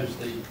 because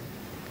the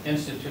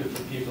Institute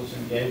for People's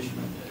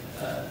Engagement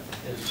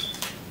is,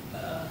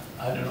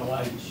 I don't know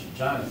why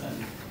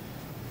Jonathan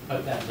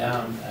put that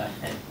down.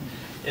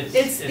 It's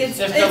just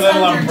a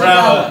little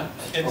umbrella.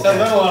 It's a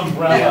little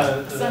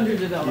umbrella. It's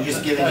underdeveloped. You're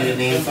just giving it a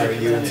name for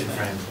you and some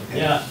friends. Okay.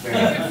 Yeah. Fair You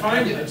enough. can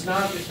find it, it's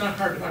not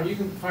hard to find, you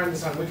can find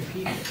this on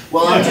Wikipedia.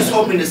 Well, I'm just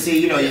hoping to see,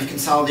 you've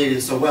consolidated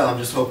it so well, I'm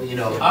just hoping, In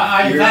fact,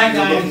 I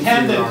looking through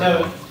intended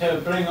the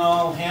to bring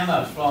all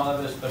hand-ups for all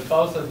of this, but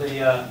both of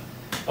the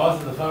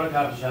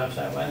photocopy shops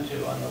I went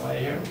to on the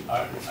way here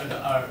are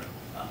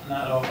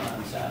not open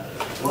on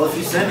Saturday. Well, if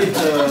you send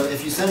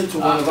it to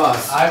one of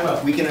us, I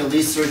will. we can at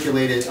least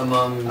circulate it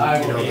among,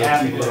 I will be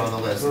happy the people to. that are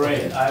on the list.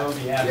 Great, Okay. I will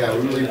be happy Yeah, to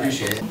we do really that.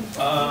 appreciate it.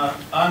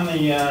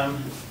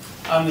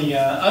 On the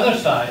other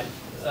side,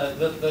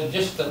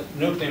 just the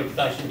nuclear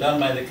production done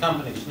by the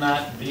companies,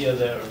 not via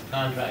their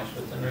contracts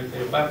with the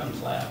nuclear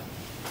weapons lab.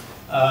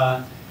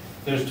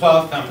 There's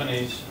 12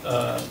 companies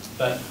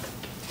that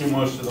do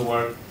most of the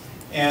work,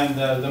 and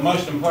the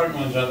most important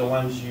ones are the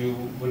ones you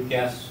would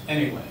guess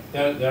anyway.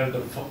 They're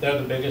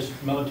the biggest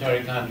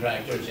military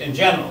contractors in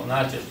general,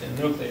 not just in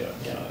nuclear.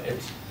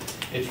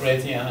 It's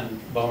Raytheon,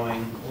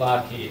 Boeing,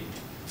 Lockheed,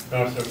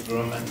 Northrop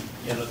Grumman.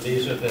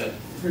 These are the.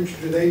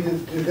 Richard, do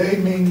they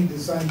mainly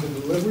design the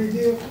delivery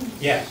vehicles?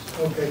 Yes.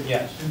 Okay.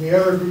 Yes. And the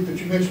other group that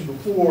you mentioned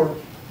before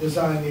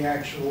design the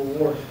actual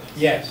warhead?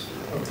 Yes.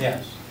 Okay.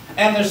 Yes.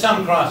 And there's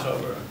some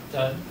crossover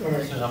to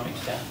Right. some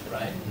extent,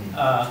 right?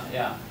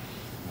 Yeah.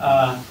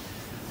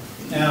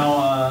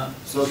 Now.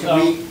 So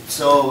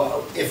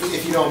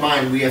if you don't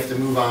mind, we have to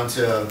move on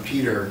to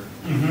Peter,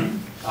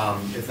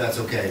 if that's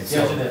okay.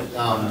 Yes, it is.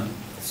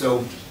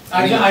 So.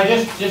 I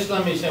just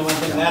let me say one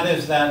thing. That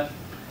is that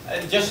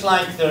just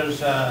like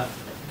there's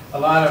a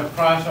lot of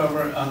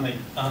crossover on the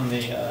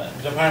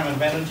Department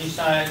of Energy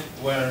side,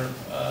 where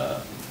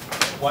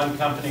one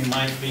company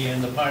might be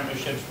in the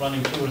partnerships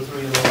running 2 or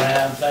 3 of the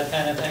labs, that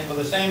kind of thing. Well,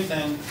 the same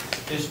thing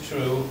is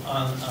true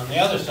on the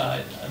other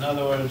side. In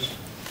other words,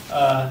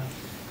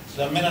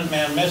 the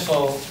Minuteman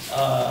missile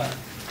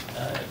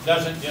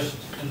doesn't just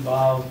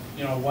involve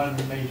one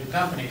major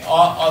company.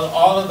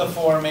 All of the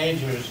 4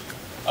 majors,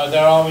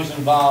 they're always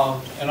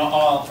involved in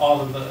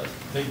all of the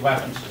big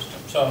weapon systems.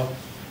 So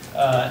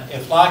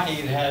if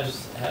Lockheed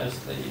has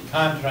the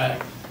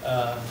contract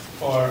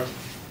for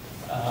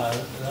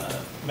the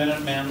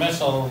Minuteman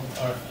missile,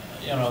 or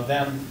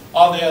then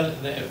all the other,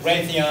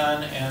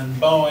 Raytheon and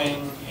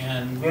Boeing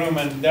and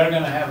Grumman, they're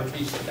going to have a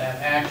piece of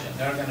that action.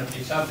 They're going to be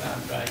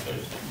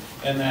subcontractors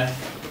in that,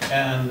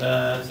 and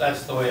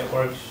that's the way it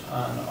works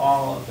on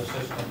all of the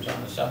systems,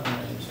 on the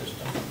submarine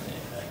system,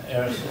 the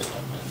air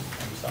system, and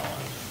so on.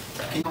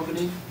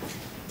 Company?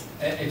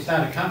 It's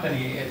not a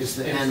company, it's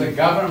the the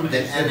government.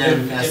 The it's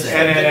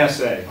NNSA.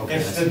 NNSA. Okay,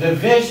 It's the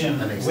division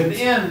that makes sense.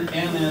 within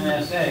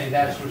NNSA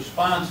that's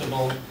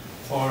responsible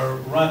for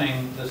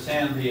running the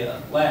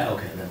Sandia lab.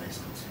 Okay, that makes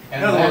sense.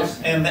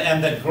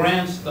 And that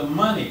grants the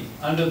money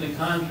under the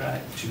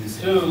contract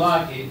to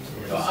Lockheed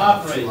to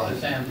operate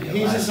the Sandia lab.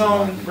 He's his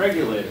own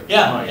regulator.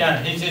 Yeah, Mike.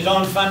 yeah, he's his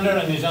own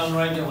funder and his own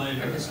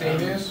regulator. And his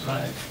name is?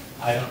 Right,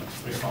 I don't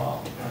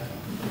recall.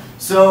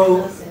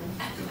 So,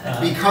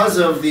 because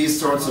of these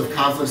sorts of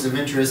conflicts of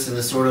interest and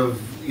the sort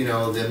of,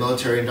 the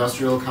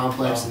military-industrial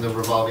complex and the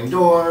revolving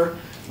door,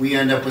 we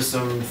end up with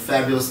some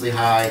fabulously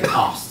high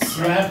costs.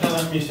 You have to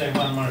let me say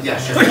one more thing. Yeah,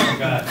 sure. I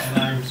forgot, and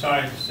I'm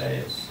sorry to say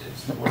it's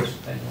the worst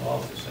thing of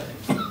all to say.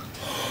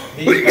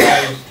 These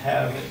guys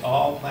have it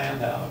all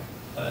planned out,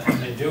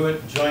 and they do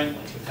it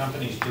jointly. The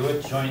companies do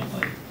it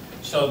jointly,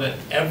 so that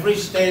every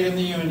state in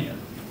the union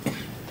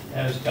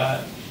has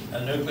got a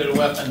nuclear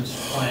weapons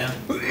plant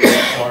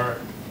or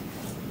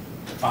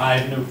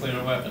 5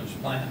 nuclear weapons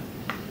plant.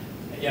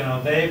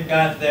 They've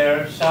got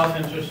their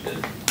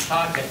self-interested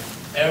pocket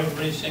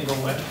every single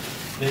way.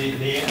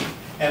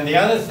 And the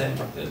other thing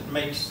that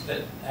makes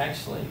that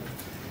actually,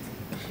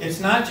 it's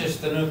not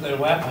just the nuclear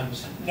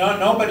weapons.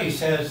 Nobody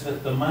says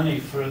that the money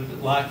for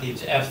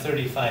Lockheed's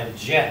F-35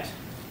 jet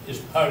is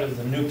part of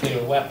the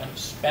nuclear weapons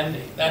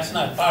spending. That's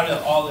not part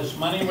of all this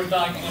money we're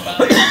talking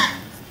about.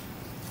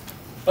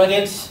 But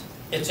it's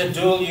a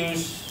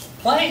dual-use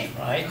plane,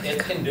 right? It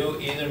can do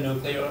either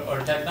nuclear or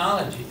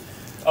technology,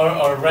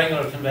 or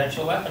regular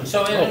conventional weapons.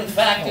 So it, in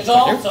fact, is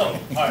also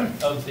part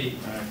of the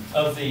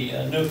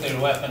nuclear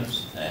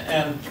weapons.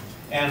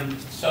 And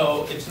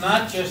so it's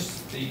not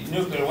just the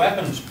nuclear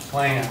weapons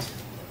plant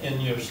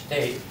in your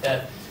state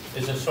that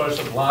is a source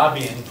of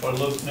lobbying for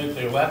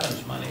nuclear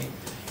weapons money.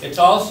 It's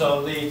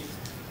also the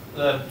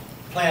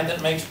plant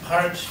that makes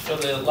parts for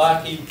the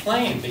Lockheed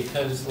plane,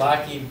 because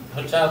Lockheed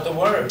puts out the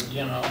word, we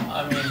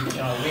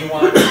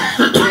want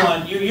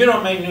you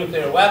don't make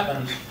nuclear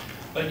weapons,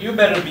 but you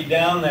better be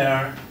down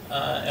there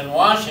in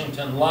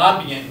Washington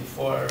lobbying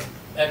for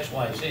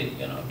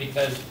XYZ,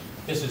 because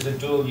this is a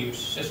dual-use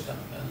system.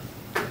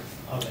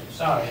 Okay,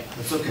 sorry.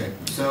 That's okay.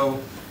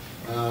 So,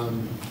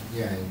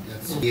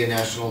 that's the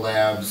National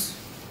Labs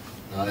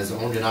is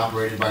owned and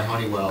operated by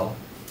Honeywell.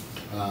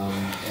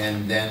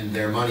 And then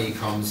their money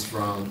comes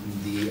from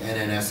the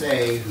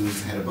NNSA,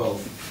 who's head of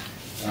both.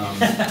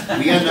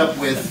 We end up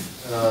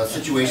with a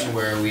situation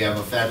where we have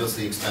a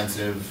fabulously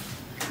expensive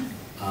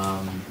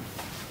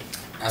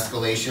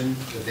escalation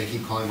that they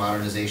keep calling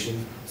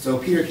modernization. So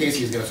Peter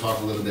Casey is going to talk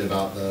a little bit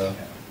about the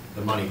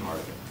money part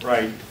of it.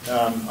 Right.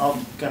 I'll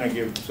kind of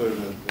give sort of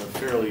a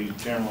fairly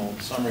general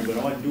summary, but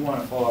I do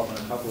want to follow up on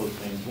a couple of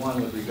things. One,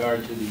 with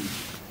regard to the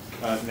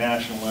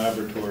national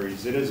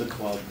laboratories, it is a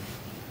club.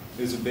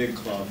 It is a big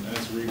club, and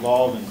it's a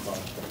revolving club.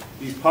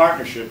 These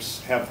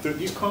partnerships have,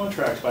 these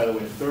contracts, by the way,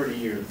 are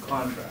 30-year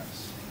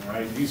contracts. All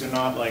right? These are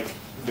not like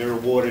they're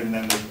awarded and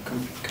then they're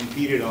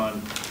competed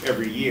on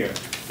every year.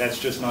 That's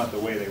just not the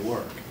way they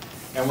work.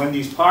 And when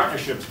these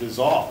partnerships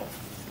dissolve,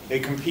 they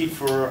compete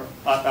for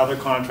other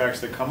contracts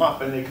that come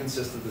up, and they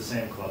consist of the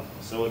same club.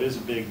 So it is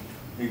a big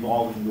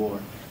revolving door.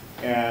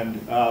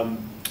 And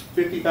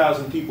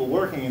 50,000 people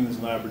working in these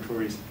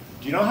laboratories.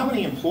 Do you know how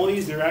many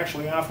employees there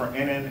actually are for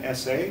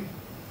NNSA?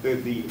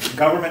 The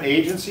government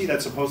agency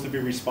that's supposed to be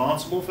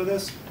responsible for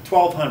this?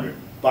 1,200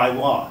 by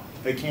law.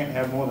 They can't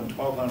have more than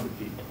 1,200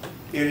 people.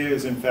 It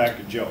is, in fact,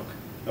 a joke.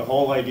 The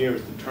whole idea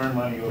is to turn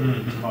money over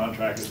to these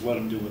contractors, let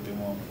them do what they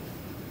want.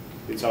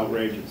 It's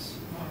outrageous.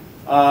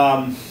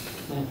 But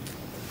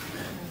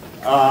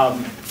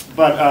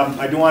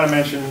I do want to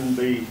mention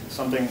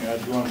something. I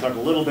do want to talk a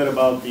little bit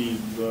about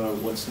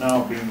what's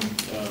now being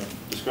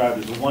described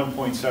as the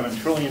 $1.7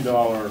 trillion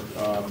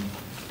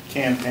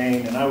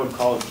campaign, and I would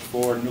call it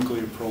for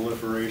nuclear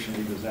proliferation,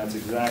 because that's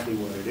exactly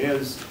what it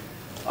is.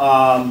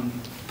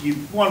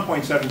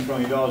 $1.7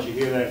 trillion, you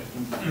hear that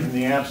in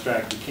the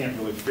abstract, you can't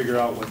really figure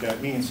out what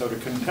that means. So to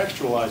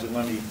contextualize it,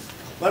 let me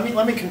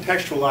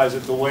contextualize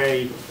it the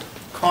way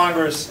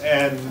Congress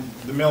and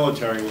the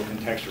military will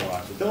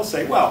contextualize it. They'll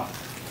say, well,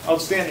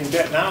 outstanding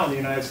debt now in the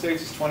United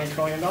States is $20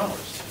 trillion.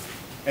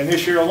 And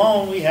this year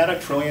alone, we had a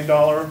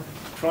 $1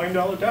 trillion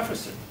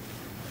deficit.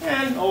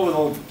 And over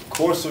the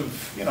course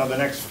of the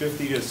next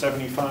 50 to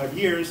 75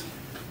 years,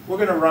 we're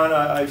going to run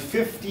a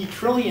 $50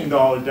 trillion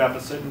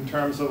deficit in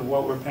terms of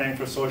what we're paying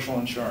for social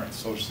insurance,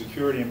 Social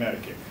Security and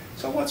Medicare.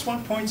 So what's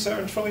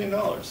 $1.7 trillion?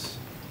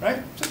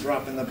 Right? It's a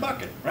drop in the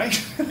bucket, right?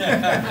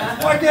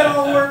 Why get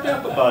all worked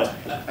up about it?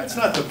 That's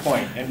not the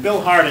point. And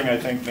Bill Harding, I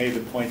think, made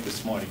the point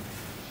this morning.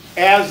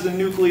 As the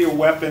nuclear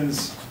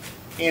weapons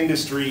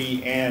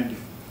industry and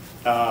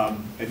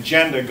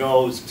agenda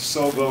goes,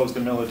 so goes the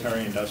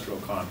military-industrial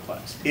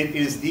complex. It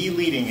is the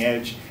leading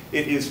edge.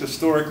 It is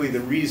historically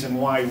the reason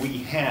why we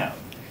have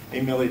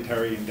a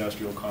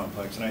military-industrial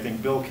complex. And I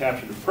think Bill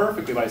captured it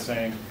perfectly by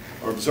saying,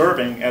 or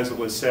observing, as it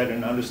was said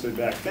and understood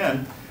back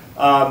then,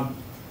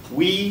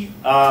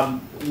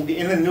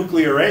 in the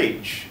nuclear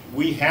age,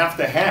 we have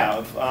to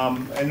have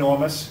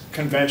enormous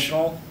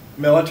conventional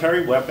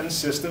military weapons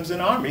systems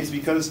and armies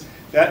because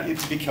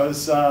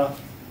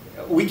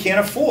we can't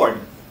afford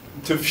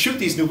to shoot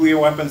these nuclear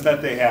weapons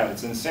that they have.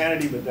 It's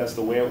insanity, but that's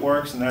the way it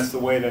works, and that's the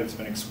way that it's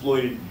been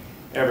exploited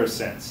ever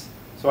since.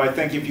 So I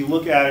think if you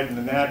look at it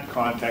in that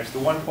context, the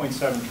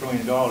 $1.7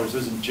 trillion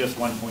isn't just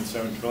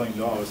 $1.7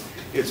 trillion.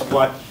 It's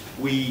what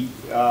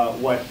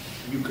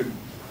you could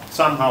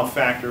somehow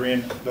factor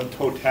in the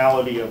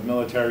totality of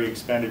military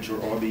expenditure,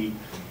 or the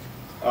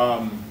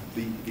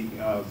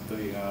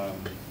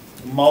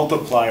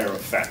multiplier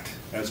effect,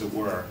 as it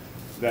were,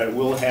 that it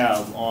will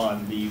have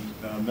on the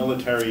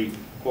military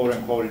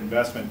quote-unquote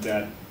investment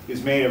that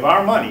is made of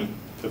our money,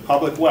 the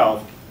public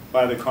wealth,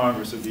 by the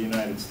Congress of the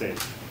United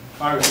States.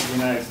 Congress of the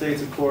United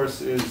States, of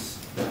course, is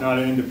not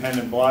an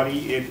independent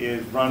body. It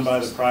is run by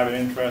the private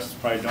interests,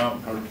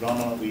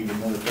 predominantly the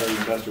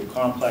military-industrial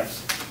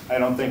complex. I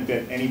don't think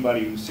that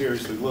anybody who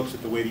seriously looks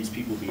at the way these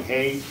people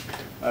behave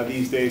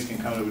these days can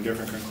come to a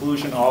different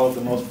conclusion. All of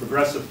the most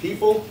progressive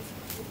people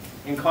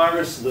in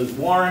Congress, Liz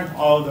Warren,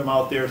 all of them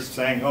out there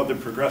saying, oh, they're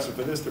progressive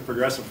for this, they're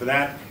progressive for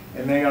that,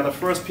 and they are the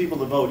first people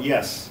to vote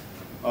yes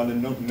on the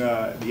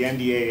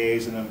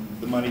NDAAs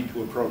and the money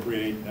to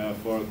appropriate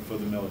for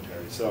the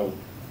military. So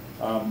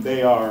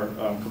they are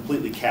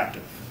completely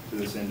captive to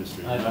this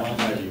industry, in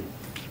my view.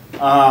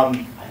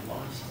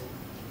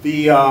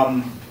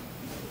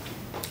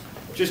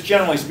 Just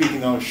generally speaking,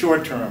 though,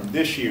 short term,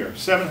 this year,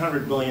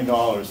 $700 billion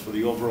for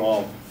the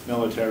overall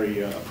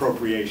military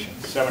appropriation,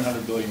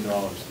 $700 billion.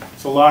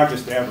 It's the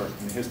largest ever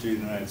in the history of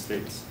the United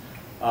States.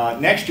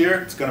 Next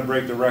year, it's going to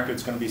break the record.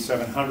 It's going to be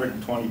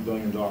 $720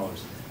 billion,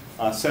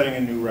 setting a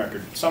new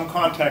record. Some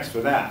context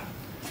for that.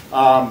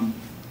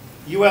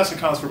 U.S.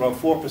 accounts for about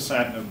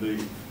 4% of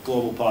the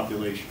global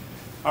population.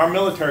 Our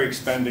military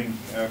spending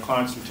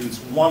constitutes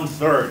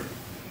one-third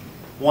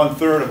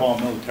of all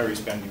military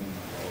spending in the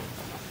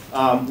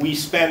world. We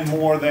spend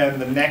more than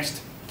the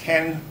next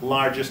 10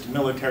 largest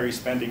military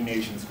spending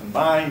nations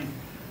combined.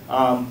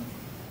 And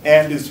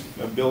as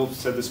Bill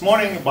said this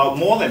morning, about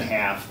more than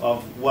half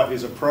of what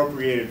is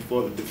appropriated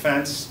for the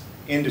defense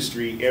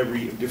industry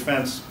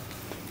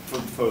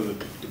for the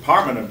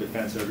Department of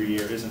Defense every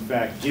year is in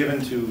fact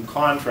given to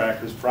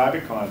contractors,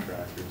 private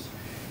contractors.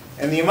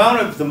 And the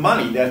amount of the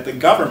money that the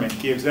government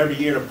gives every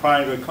year to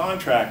private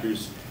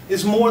contractors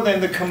is more than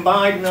the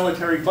combined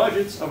military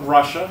budgets of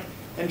Russia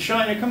and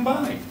China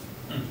combined.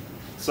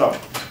 So,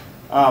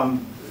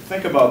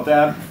 think about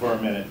that for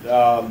a minute.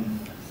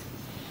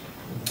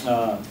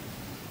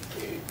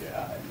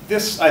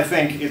 This, I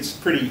think, it's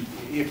pretty,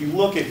 if you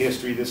look at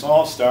history, this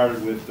all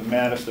started with the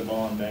maddest of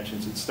all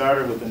inventions. It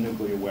started with the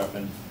nuclear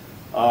weapon.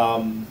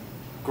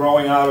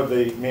 Growing out of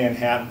the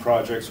Manhattan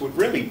Projects, what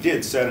really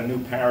did set a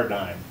new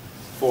paradigm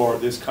for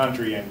this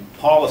country and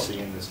policy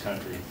in this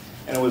country.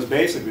 And it was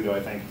basically, I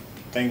think,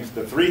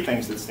 the three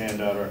things that stand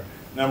out are,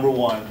 number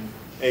one,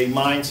 a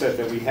mindset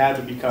that we had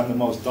to become the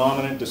most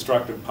dominant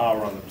destructive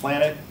power on the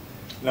planet.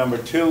 Number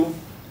two,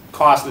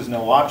 cost is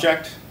no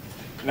object.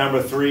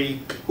 Number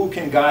three, who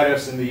can guide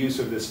us in the use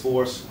of this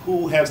force?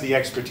 Who has the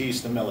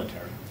expertise? The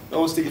military.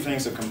 Those two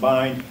things are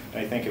combined,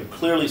 and I think have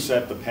clearly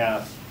set the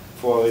path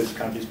for this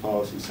country's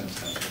policy since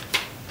then.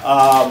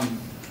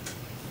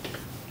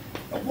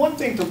 One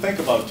thing to think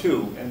about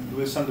too, and there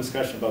was some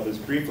discussion about this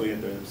briefly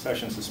at the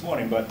sessions this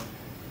morning, but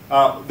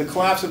the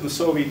collapse of the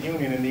Soviet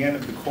Union and the end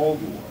of the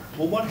Cold War.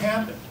 Well, what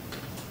happened?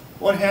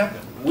 What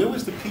happened? Where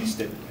was the peace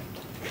dividend?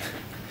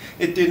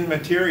 It didn't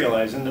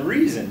materialize, and the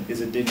reason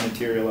is it didn't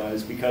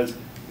materialize because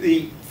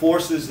the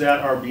forces that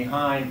are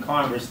behind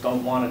Congress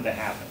don't want it to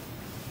happen.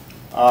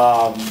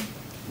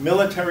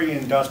 Military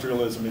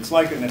industrialism, it's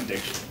like an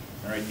addiction.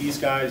 All right, these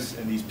guys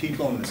and these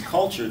people and this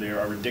culture there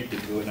are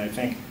addicted to it, and I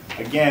think,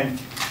 again,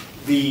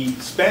 the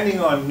spending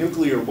on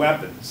nuclear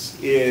weapons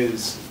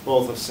is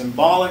both a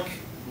symbolic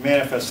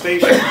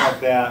manifestation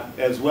of that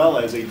as well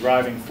as a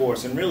driving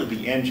force and really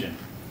the engine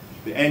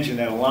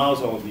that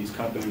allows all of these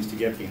companies to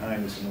get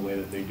behind this in the way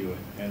that they do it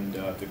and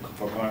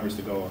for Congress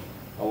to go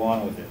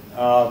along with it.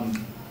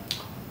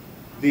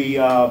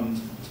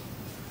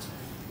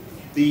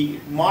 The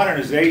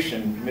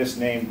modernization,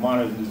 misnamed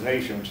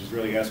modernization, which is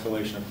really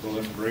escalation of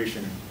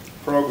proliferation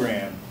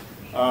program,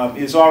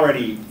 is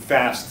already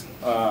fast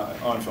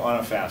on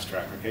a fast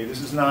track. Okay,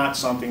 this is not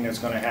something that's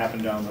going to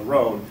happen down the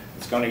road.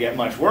 It's going to get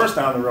much worse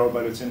down the road,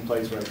 but it's in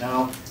place right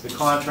now. The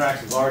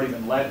contracts have already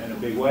been let in a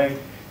big way,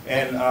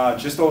 and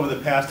just over the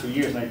past 2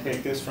 years, and I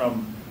take this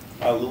from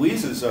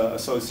Luisa's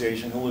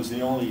association, who was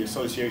the only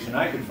association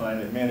I could find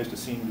that managed to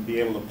seem to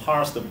be able to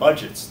parse the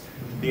budgets,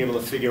 be able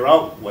to figure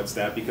out what's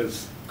that,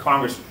 because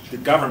Congress, the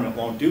government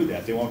won't do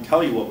that. They won't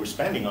tell you what we're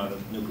spending on a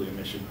nuclear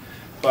mission.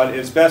 But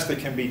as best it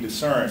can be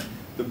discerned,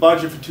 The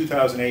budget for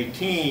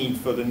 2018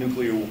 for the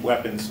nuclear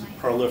weapons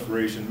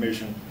proliferation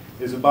mission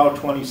is about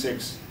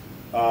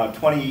about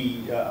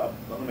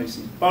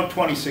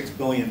 $26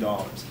 billion.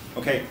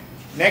 Okay,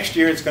 next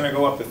year it's going to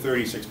go up to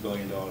 $36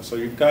 billion. So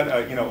you've got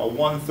a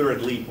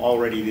 1/3 leap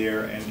already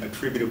there and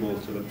attributable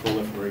to the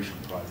proliferation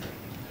project.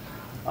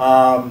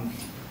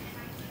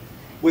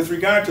 With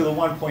regard to the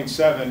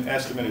 1.7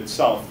 estimate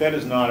itself, that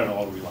is not at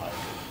all reliable.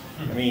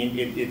 I mean,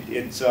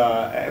 it's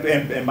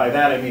and by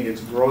that I mean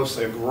it's a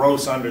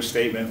gross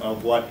understatement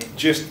of what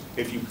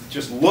if you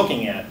just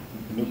looking at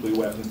nuclear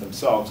weapons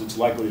themselves, it's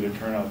likely to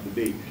turn out to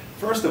be.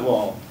 First of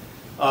all,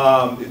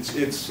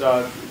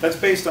 that's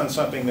based on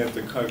something that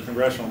the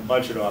Congressional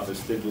Budget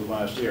Office did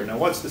last year. Now,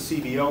 what's the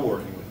CBO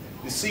working with?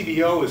 The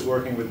CBO is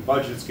working with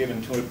budgets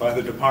given to it by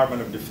the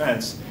Department of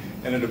Defense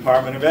and the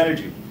Department of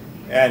Energy.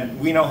 And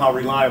we know how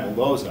reliable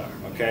those are,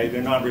 okay?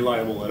 They're not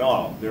reliable at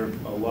all. They're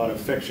a lot of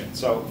fiction.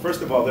 So,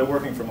 first of all, they're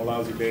working from a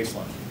lousy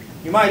baseline.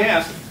 You might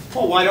ask,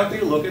 well, why don't they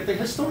look at the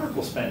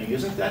historical spending?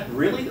 Isn't that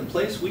really the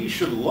place where you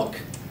should look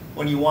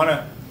when you want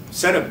to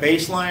set a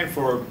baseline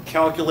for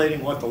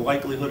calculating what the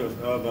likelihood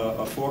of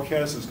a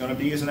forecast is going to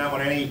be? Isn't that what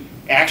any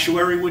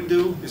actuary would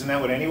do? Isn't that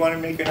what anyone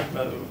making a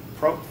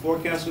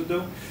forecast would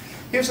do?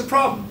 Here's the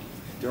problem.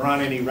 There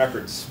aren't any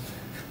records.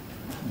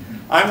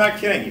 I'm not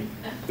kidding you.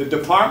 The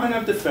Department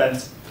of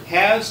Defense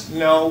has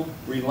no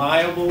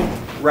reliable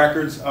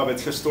records of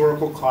its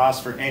historical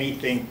costs for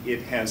anything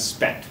it has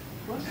spent.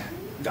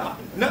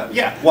 No,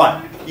 yeah,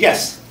 what?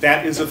 Yes,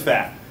 that is a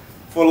fact.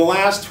 For the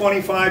last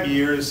 25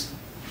 years,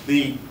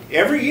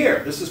 every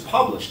year, this is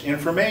published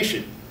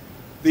information,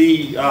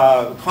 the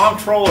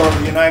Comptroller of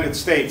the United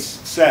States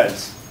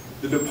says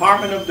the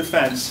Department of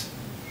Defense.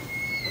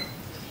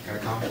 Got a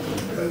comment?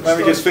 Let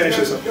me just finish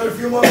this up. Got a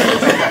few more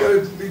minutes, got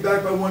to be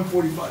back by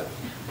 1:45.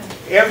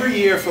 Every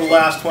year for the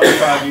last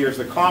 25 years,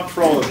 the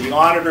Comptroller, the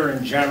Auditor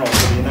in General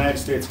for the United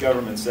States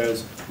government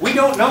says, we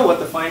don't know what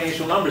the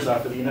financial numbers are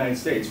for the United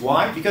States.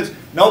 Why? Because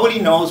nobody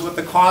knows what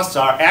the costs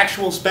are,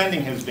 actual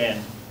spending has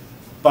been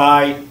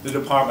by the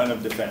Department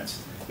of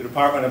Defense. The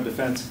Department of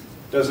Defense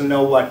doesn't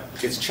know what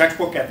its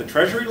checkbook at the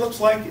Treasury looks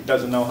like. It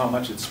doesn't know how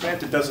much it's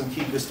spent. It doesn't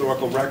keep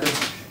historical records.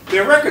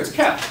 There are records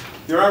kept.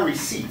 There are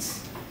receipts,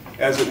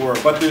 as it were,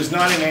 but there's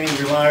not in any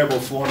reliable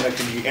form that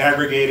can be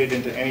aggregated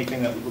into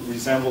anything that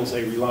resembles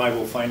a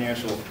reliable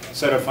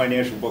set of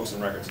financial books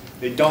and records.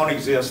 They don't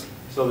exist,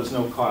 so there's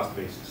no cost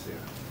basis there.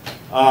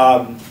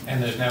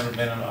 And there's never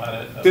been an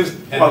audit of the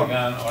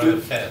Pentagon or the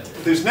Fed.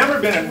 There's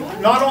never been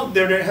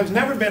there has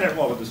never been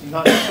there's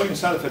not putting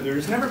aside the Fed,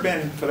 there's never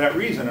been, for that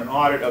reason, an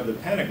audit of the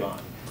Pentagon.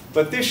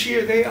 But this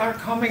year they are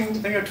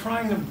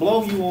trying to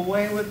blow you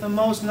away with the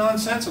most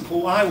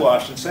nonsensical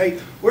eyewash and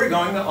say, we're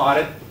going to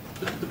audit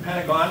the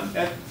Pentagon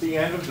at the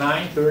end of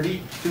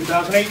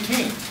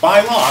 9/30/2018.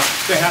 By law,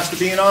 there has to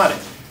be an audit.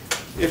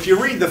 If you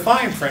read the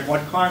fine print,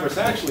 what Congress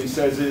actually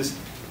says is,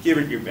 give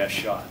it your best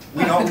shot.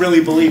 We don't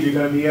really believe you're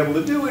going to be able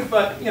to do it,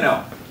 but,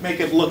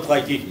 make it look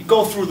like you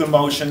go through the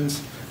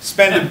motions,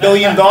 spend $1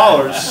 billion,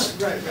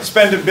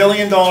 spend $1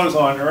 billion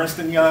on Ernst &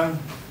 Young,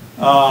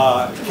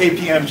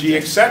 KPMG,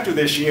 etc.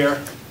 this year,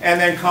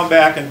 and then come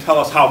back and tell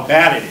us how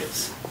bad it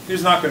is.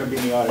 There's not going to be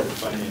any audit of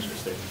financial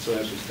statements, so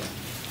that's just that.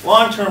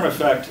 Long-term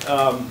effect,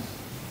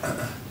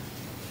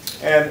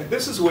 and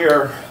this is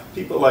where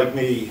people like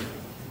me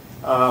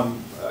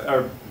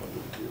are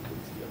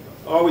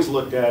always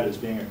looked at as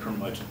being a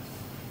curmudgeon,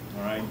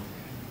 all right?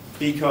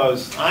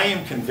 Because I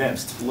am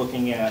convinced,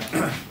 looking at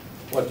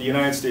what the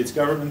United States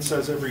government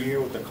says every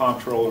year, what the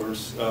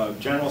Comptroller's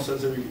General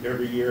says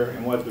every year,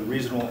 and what the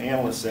regional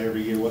analysts say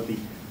every year, what the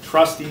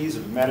trustees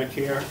of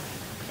Medicare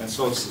and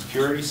Social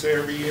Security say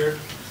every year,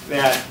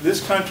 that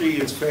this country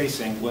is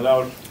facing,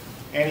 without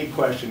any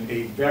question,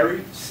 a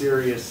very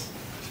serious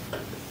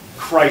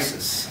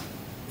crisis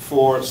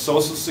for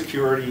Social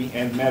Security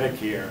and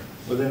Medicare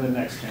within the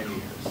next 10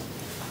 years.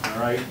 All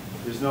right?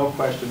 There's no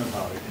question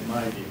about it, in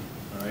my view.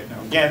 All right?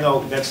 Now, again,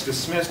 though, that's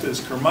dismissed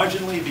as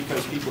curmudgeonly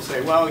because people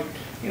say, well,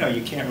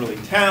 you can't really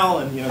tell,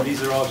 and,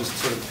 these are all just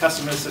sort of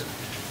pessimistic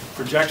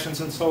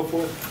projections and so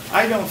forth.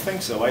 I don't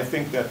think so. I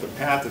think that the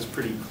path is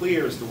pretty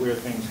clear as to where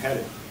things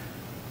headed.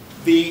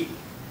 The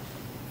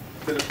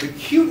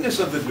cuteness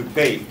of the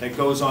debate that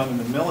goes on in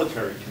the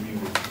military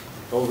community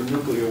over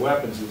nuclear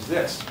weapons is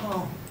this.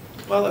 Oh,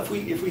 well, if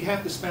we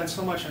have to spend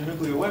so much on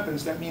nuclear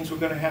weapons, that means we're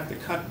going to have to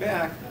cut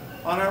back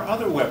on our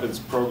other weapons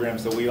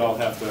programs that we all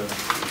have to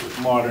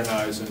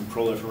modernize and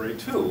proliferate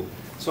too.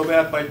 So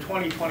that by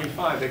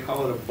 2025, they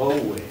call it a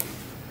bow wave.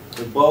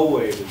 The bow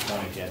wave is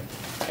going to hit.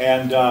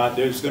 And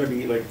there's going to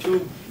be like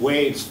 2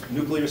 waves,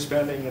 nuclear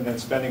spending and then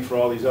spending for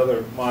all these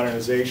other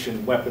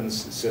modernization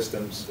weapons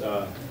systems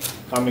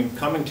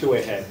coming to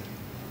a head.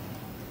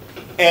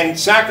 And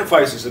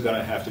sacrifices are going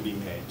to have to be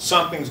made.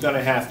 Something's going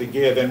to have to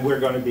give, and we're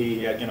going to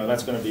be,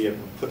 that's going to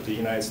put the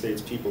United States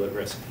people at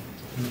risk.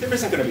 There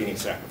isn't going to be any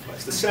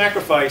sacrifice. The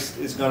sacrifice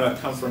is going to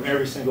come from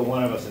every single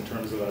one of us in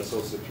terms of our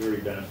Social Security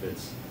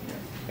benefits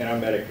and our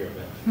Medicare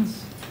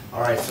benefits.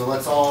 All right, so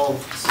let's all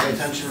pay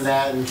attention to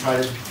that and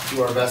try to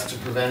do our best to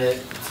prevent it.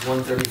 It's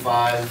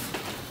 1:35.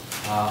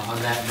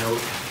 On that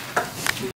note,